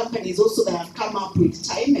number of companies also that have come up with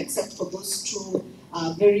time, except for those two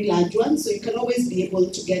very large ones. So you can always be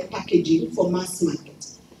able to get packaging for mass market.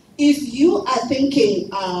 If you are thinking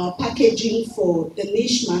packaging for the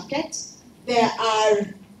niche market, there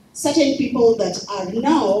are certain people that are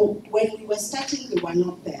now, when we were starting, they were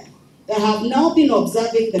not there. They have now been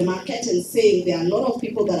observing the market and saying there are a lot of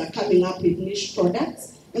people that are coming up with niche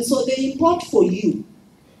products, and so they import for you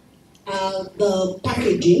the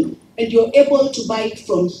packaging, and you're able to buy it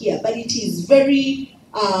from here, but it is very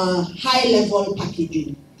high-level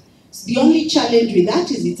packaging. So the only challenge with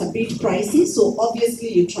that is it's a bit pricey, so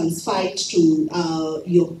obviously you transfer it to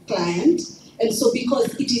your client. And so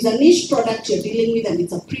because it is a niche product you're dealing with and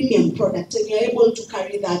it's a premium product, and you're able to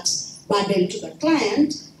carry that burden to the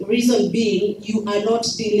client, the reason being you are not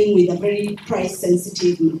dealing with a very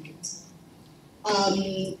price-sensitive market.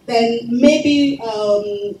 Then maybe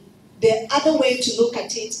the other way to look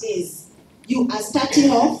at it is you are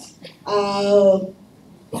starting off,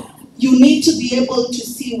 you need to be able to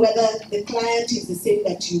see whether the client is the same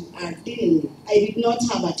that you are dealing with. I did not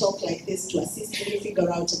have a talk like this to assist me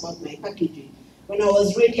figure out about my packaging. When I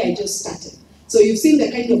was ready, I just started. So you've seen the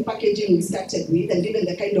kind of packaging we started with and even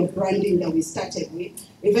the kind of branding that we started with.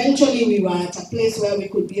 Eventually, we were at a place where we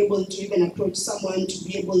could be able to even approach someone to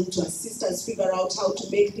be able to assist us figure out how to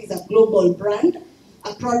make this a global brand,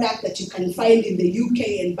 a product that you can find in the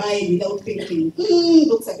UK and buy without thinking,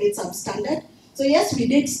 looks a bit substandard. So yes, we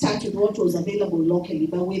did start with what was available locally,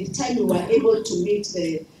 but with time we were able to meet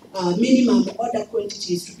the minimum order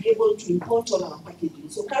quantities to be able to import all our packaging.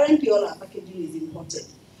 So currently all our packaging is imported.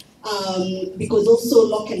 Because also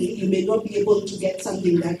locally you may not be able to get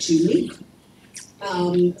something that unique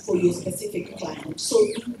for your specific client. So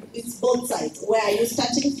it's both sides. Where are you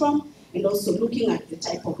starting from? And also looking at the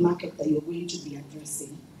type of market that you're going to be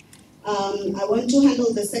addressing. I want to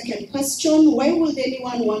handle the second question. Why would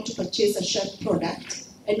anyone want to purchase a shirt product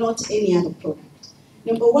and not any other product?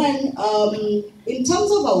 Number one, in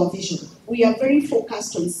terms of our vision, we are very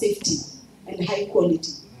focused on safety and high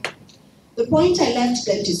quality. The point I left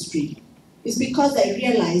dentistry is because I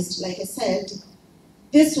realized, like I said,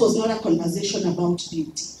 this was not a conversation about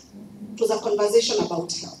beauty. It was a conversation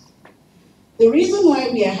about health. The reason why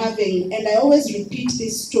we are having, and I always repeat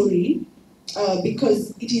this story,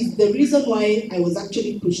 because it is the reason why I was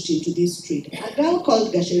actually pushed into this trade. A girl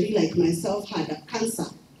called Gasheri, like myself, had a cancer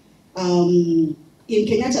in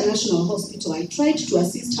Kenyatta National Hospital. I tried to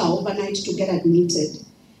assist her overnight to get admitted.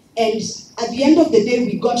 And at the end of the day,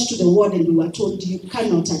 we got to the ward and we were told, you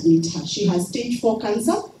cannot admit her. She has stage 4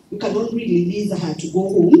 cancer. You cannot really release her to go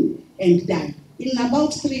home and die. In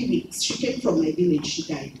about 3 weeks, she came from my village, she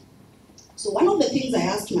died. So one of the things I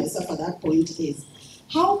asked myself at that point is,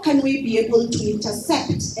 how can we be able to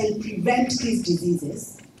intercept and prevent these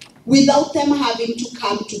diseases without them having to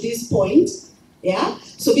come to this point? Yeah.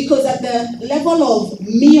 So because at the level of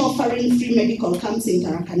me offering free medical camps in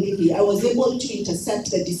Tharaka Nithi, I was able to intercept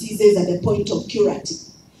the diseases at the point of curative.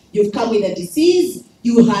 You've come with a disease,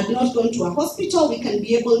 you had not gone to a hospital, we can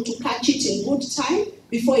be able to catch it in good time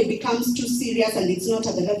before it becomes too serious and it's not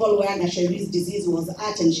at the level where Gasheri's disease was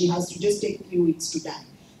at and she has to just take 3 weeks to die.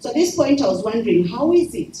 So at this point I was wondering, how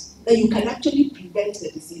is it that you can actually prevent the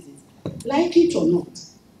diseases? Like it or not,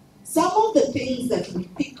 some of the things that we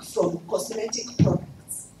pick from cosmetic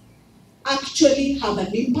products actually have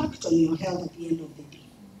an impact on your health at the end of the day.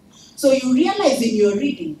 So you realize in your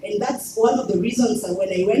reading, and that's one of the reasons that when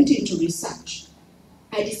I went into research,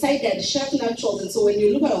 I decided Chef Naturals, and so when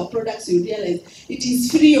you look at our products, you realize it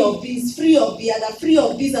is free of this, free of the other, free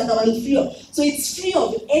of this other one, free of. So it's free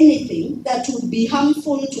of anything that would be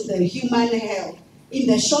harmful to the human health in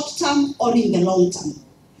the short term or in the long term.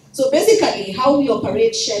 So basically, how we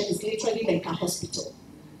operate Chef is literally like a hospital.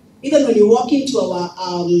 Even when you walk into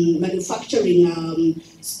our manufacturing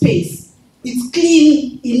space, it's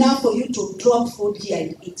clean enough for you to drop food here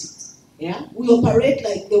and eat it. Yeah? We operate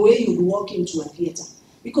like the way you'd walk into a theater.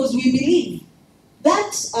 Because we believe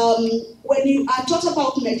that when you are taught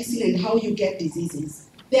about medicine and how you get diseases,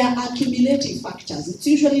 there are accumulative factors. It's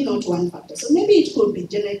usually not one factor. So maybe it could be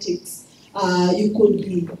genetics, you could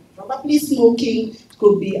be probably smoking, it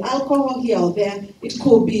could be alcohol here or there, it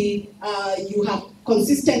could be you have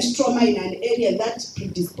consistent trauma in an area that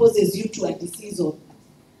predisposes you to a disease or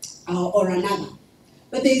another.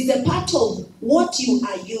 But there is a part of what you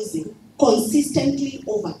are using consistently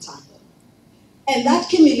over time. And that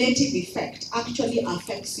cumulative effect actually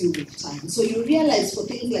affects you with time. So you realize for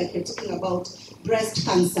things like you're talking about breast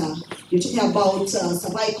cancer, you're talking about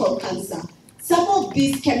cervical cancer, some of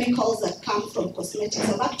these chemicals that come from cosmetics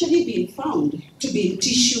have actually been found to be in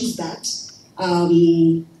tissues that are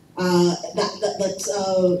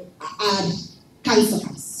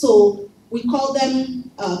cancerous. So we call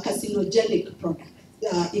them carcinogenic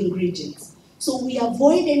ingredients. So we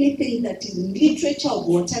avoid anything that in literature of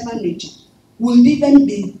whatever nature will even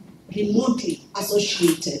be remotely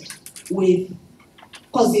associated with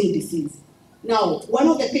causing disease. Now, one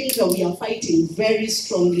of the things that we are fighting very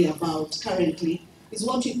strongly about currently is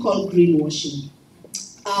what we call greenwashing.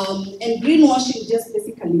 And greenwashing just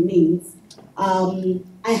basically means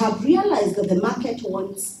I have realized that the market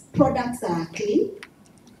wants products that are clean,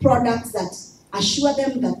 products that assure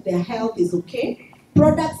them that their health is okay,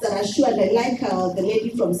 products that assure, like the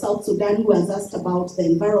lady from South Sudan who has asked about the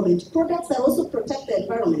environment, products that also protect the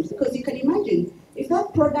environment. Because you can imagine, if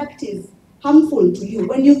that product is harmful to you,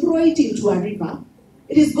 when you throw it into a river,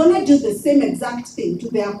 it is going to do the same exact thing to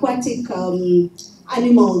the aquatic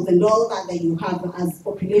animals and all that you have as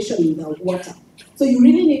population in the water. So you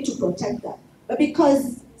really need to protect that. But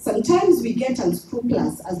because sometimes we get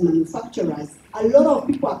unscrupulous as manufacturers, a lot of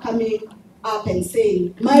people are coming up and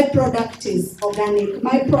saying, my product is organic,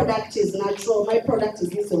 my product is natural, my product is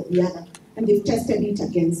this or the other, and they've tested it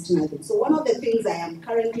against nothing. So one of the things I am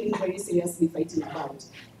currently very seriously fighting about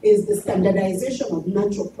is the standardization of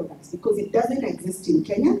natural products, because it doesn't exist in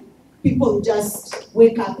Kenya. People just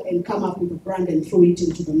wake up and come up with a brand and throw it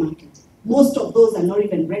into the market. Most of those are not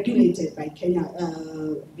even regulated by Kenya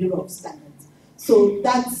Bureau of Standards. So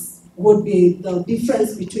that's would be the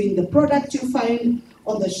difference between the product you find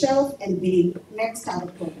on the shelf and the next type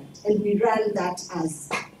of product. And we run that as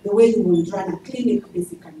the way you would run a clinic,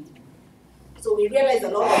 basically. So we realize a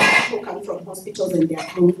lot of people come from hospitals and they are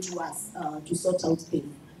thrown to us to sort out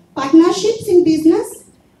things. Partnerships in business.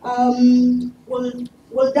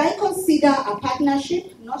 Will I consider a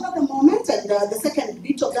partnership? Not at the moment. And the second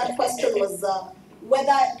bit of that question was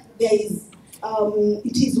whether there is,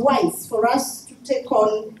 it is wise for us to take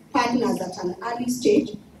on partners at an early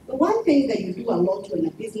stage. The one thing that you do a lot when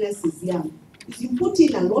a business is young is you put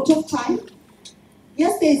in a lot of time.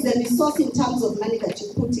 Yes, there is a resource in terms of money that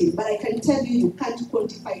you put in, but I can tell you, you can't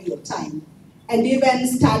quantify your time and even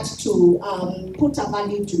start to put a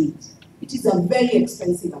value to it. It is a very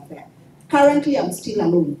expensive affair. Currently, I'm still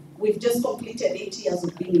alone. We've just completed 8 years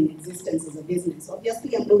of being in existence as a business.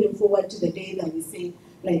 Obviously, I'm looking forward to the day that we say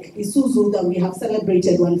like Isuzu that we have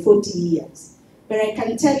celebrated 140 years. But I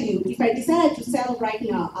can tell you, if I decided to sell right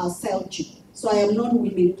now, I'll sell cheap. So I am not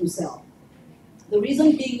willing to sell. The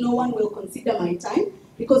reason being, no one will consider my time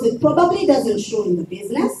because it probably doesn't show in the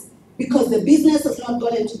business because the business has not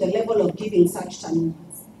gotten to the level of giving such turnovers.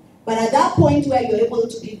 But at that point where you're able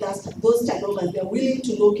to give those turnovers, they're willing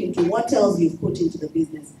to look into what else you've put into the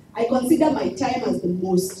business. I consider my time as the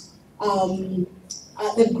most,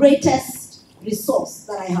 the greatest resource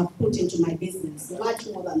that I have put into my business, much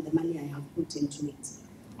more than the money I have put into it.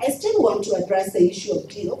 I still want to address the issue of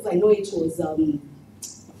deals. I know it was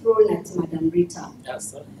thrown at Madam Rita.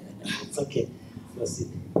 Yes, it's okay.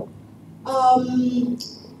 Proceed.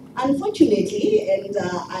 Unfortunately, and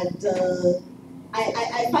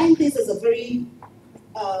I find this as a very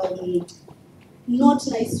not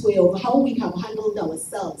nice way of how we have handled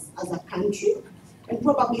ourselves as a country and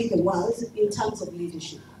probably the world in terms of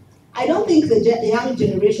leadership. I don't think the young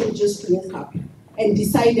generation just woke up and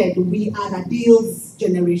decided we are a deals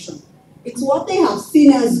generation. It's what they have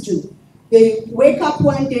seen us do. They wake up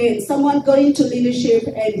one day and someone got into leadership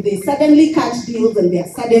and they suddenly catch deals and they are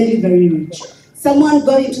suddenly very rich. Someone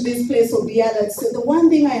got into this place or the other. So the one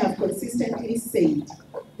thing I have consistently said,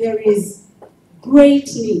 there is great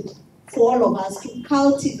need for all of us to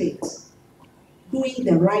cultivate doing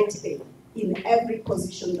the right thing in every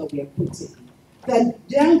position that we are put in. The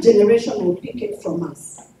young generation will pick it from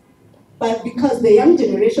us. But because the young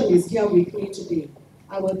generation is here with me today,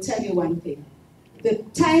 I will tell you one thing. The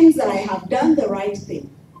times that I have done the right thing,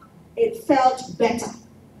 it felt better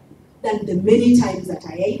than the many times that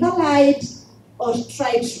I either lied or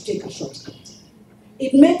tried to take a shortcut.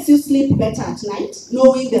 It makes you sleep better at night,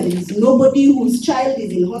 knowing there is nobody whose child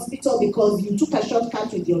is in hospital because you took a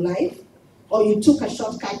shortcut with your life, or you took a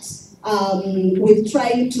shortcut with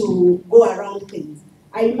trying to go around things.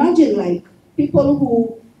 I imagine like people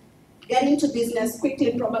who get into business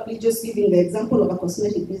quickly, probably just giving the example of a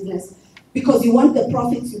cosmetic business, because you want the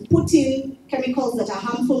profits, you put in chemicals that are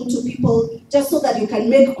harmful to people just so that you can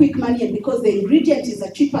make quick money, and because the ingredient is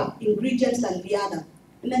a cheaper ingredient than the other.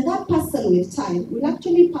 And then that person with time will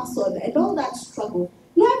actually pass on, and all that struggle.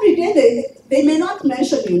 Not every day they may not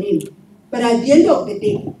mention your name, but at the end of the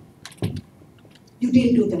day, you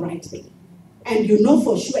didn't do the right thing. And you know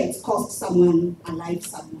for sure it's cost someone a life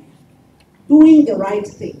somewhere. Doing the right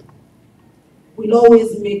thing will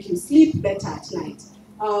always make you sleep better at night.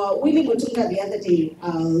 Willie Mutunga the other day,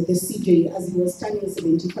 the CJ, as he was turning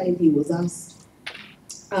 75, he was asked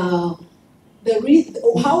how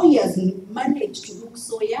he has managed to look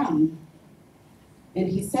so young. And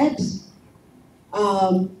he said,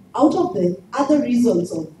 out of the other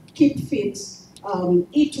reasons of keep fit,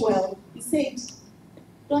 eat well, he said,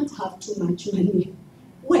 don't have too much money.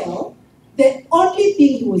 Well, the only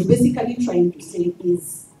thing he was basically trying to say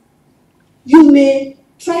is, you may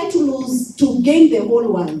try to gain the whole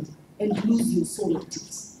world and lose your soul at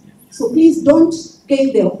it. So please don't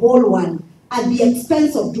gain the whole world at the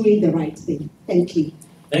expense of doing the right thing. Thank you.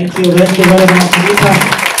 Thank you very much, Rita.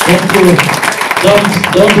 Thank you.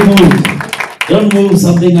 Don't move. Don't move.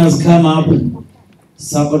 Something has come up.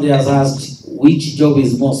 Somebody has asked which job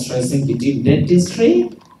is more stressing between dentistry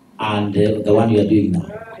and the one you are doing now.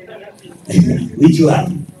 Which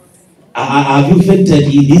one? Have you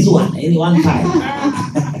fainted in this one any one time?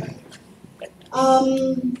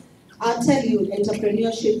 I'll tell you,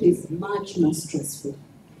 entrepreneurship is much more stressful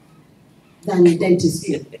than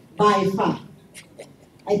dentistry, by far.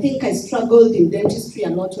 I think I struggled in dentistry a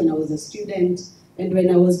lot when I was a student and when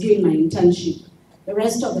I was doing my internship. The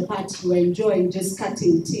rest of the part you were enjoying just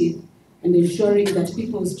cutting teeth and ensuring that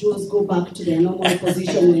people's jaws go back to their normal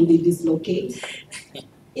position when they dislocate.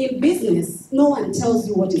 In business, no one tells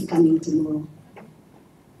you what is coming tomorrow.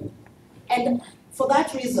 And for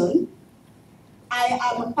that reason, I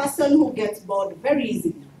am a person who gets bored very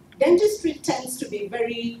easily. Dentistry tends to be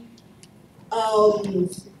very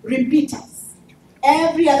repeaters.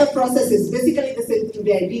 Every other process is basically the same.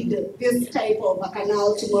 Today I did this type of a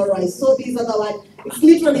canal, tomorrow I saw this other one. It's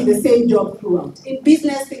literally the same job throughout. In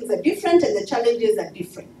business, things are different and the challenges are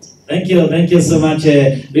different. Thank you so much.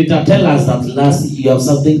 Rita, tell us that last you have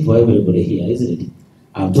something for everybody here, isn't it?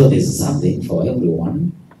 I'm told there's something for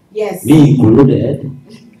everyone. Yes. Me included.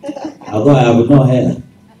 Although I have no hair.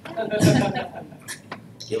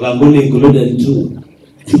 If I'm only included too.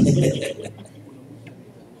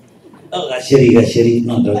 Oh, Gasheri,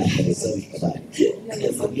 no, don't sorry for that.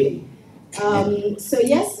 Yes, okay. So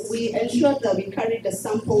yes, we ensured that we carried a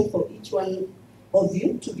sample for each one of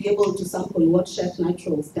you to be able to sample what Chef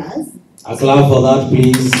Naturals does. A clap for that,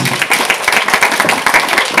 please.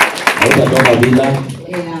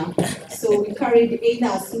 Yeah. So So we carried in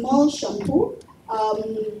a small shampoo.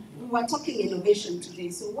 We were talking innovation today.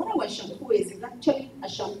 So what our shampoo is actually a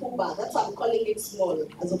shampoo bar. That's why I'm calling it small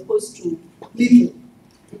as opposed to little.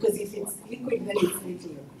 Because if it's liquid, then it's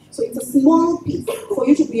little. So it's a small piece for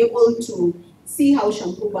you to be able to see how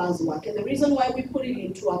shampoo bars work. And the reason why we put it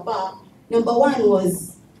into a bar, number one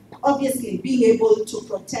was obviously being able to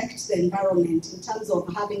protect the environment in terms of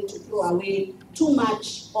having to throw away too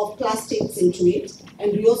much of plastics into it,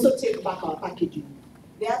 and we also take back our packaging.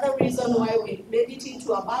 The other reason why we made it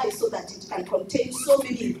into a bar is so that it can contain so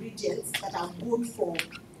many ingredients that are good for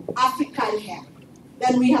African hair.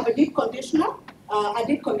 Then we have a deep conditioner. A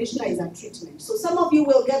deep conditioner is a treatment. So some of you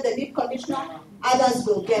will get the deep conditioner, others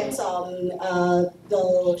will get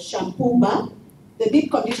the shampoo bar. The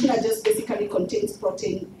deep conditioner just basically contains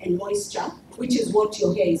protein and moisture, which is what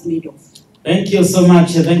your hair is made of. Thank you so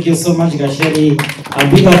much, Gasheri. A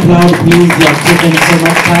big applause, please. You have taken so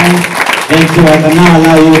much time. Thank you. I can now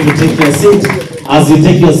allow you to take your seat. As you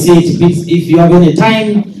take your seat, please, if you have any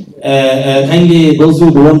time, kindly those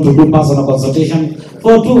who want to do personal consultation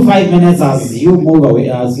for 2-5 minutes as you move away,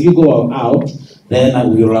 as you go out,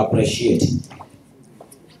 then we will appreciate.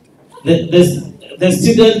 The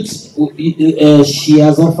student, she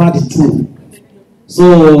has offered 2. So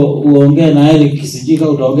uongee na Eric, sijika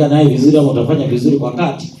utaongea naye vizuri ama utafanya vizuri kwa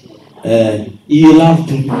kati. You have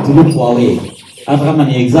to look for a way. Hata kama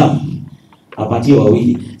ni exam, apatie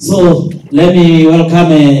wawili. So let me welcome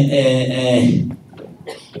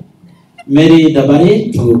Mary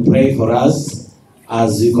Dabari to pray for us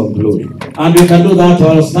as we conclude. And we can do that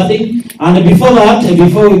while studying. And before that,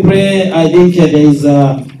 before we pray, I think there is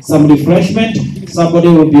some refreshment. Somebody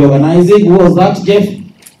will be organizing. Who was that, Jeff?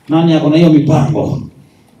 Nani akona hiyo mipango?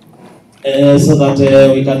 So that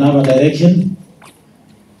we can have a direction.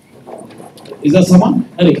 Is there someone?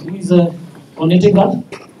 Eric, who is coordinating that?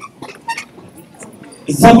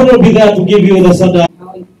 Somebody will be there to give you the soda.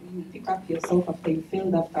 How you pick up yourself after you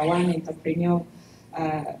failed after one entrepreneurial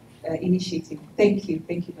initiative. Thank you,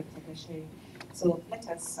 Dr. Gasheri. So let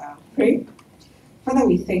us pray. Father,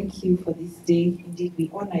 we thank you for this day. Indeed,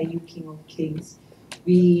 we honor you, King of Kings.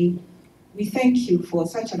 We thank you for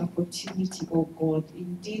such an opportunity, oh God.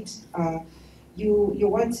 Indeed, your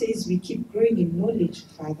word says we keep growing in knowledge,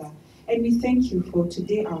 Father. And we thank you for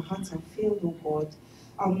today our hearts are filled, oh God.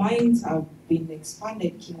 Our minds have been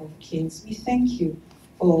expanded, King of Kings. We thank you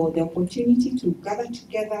for the opportunity to gather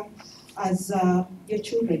together as your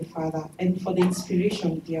children, Father, and for the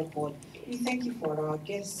inspiration, dear God. We thank you for our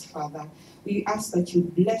guests, Father. We ask that you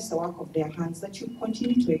bless the work of their hands, that you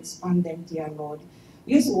continue to expand them, dear Lord.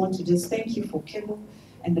 We also want to just thank you for Kemu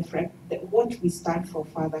and what we stand for,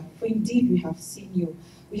 Father. For indeed, we have seen you.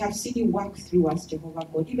 We have seen you work through us, Jehovah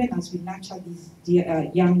God, even as we nurture these dear,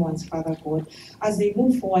 young ones, Father God, as they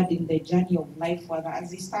move forward in their journey of life, Father, as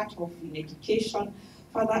they start off in education,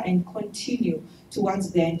 Father, and continue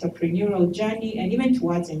towards their entrepreneurial journey and even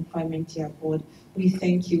towards employment, dear God. We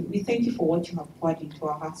thank you. We thank you for what you have poured into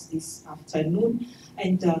our hearts this afternoon.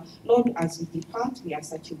 And Lord, as we depart, we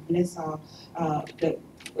ask that you bless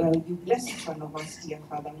you bless each one of us, dear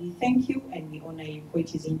Father. We thank you and we honor you. For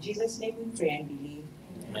it is in Jesus' name we pray and believe.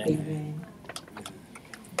 Amen.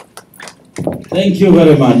 Thank you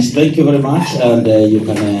very much. Thank you very much. And you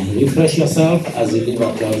can refresh yourself as you leave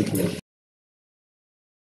our place.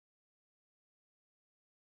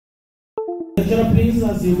 Please,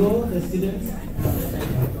 as you go, the students.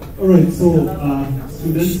 All right, so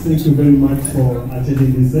students, thank you very much for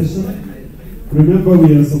attending this session. Remember,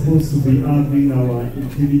 we are supposed to be having our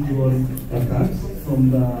individual cards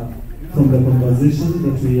from the conversation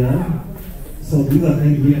that we had. So these are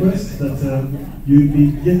kind requests that you'll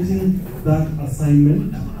be getting that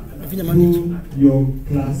assignment through your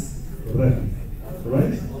class rep,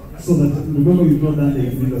 right? So that remember, you've not done the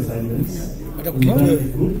individual assignments, you've done the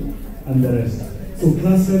group and the rest. So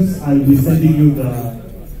class reps, I'll be sending you the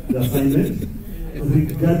assignment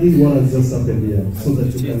regarding what has just happened here, so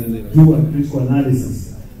that you can do a critical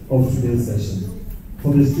analysis of today's session.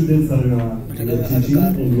 For the students that are teaching,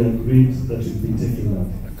 and we agreed that you'll be taking that.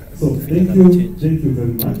 So thank you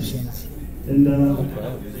very much. And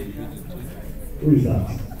who is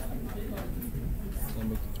that?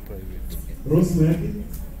 Rose Moyaki?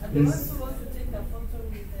 Yes.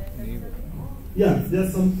 Yeah,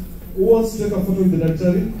 there's some. Who wants to take a photo with the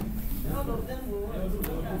lecturer?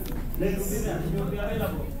 Let's.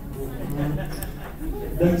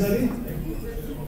 Lecturer?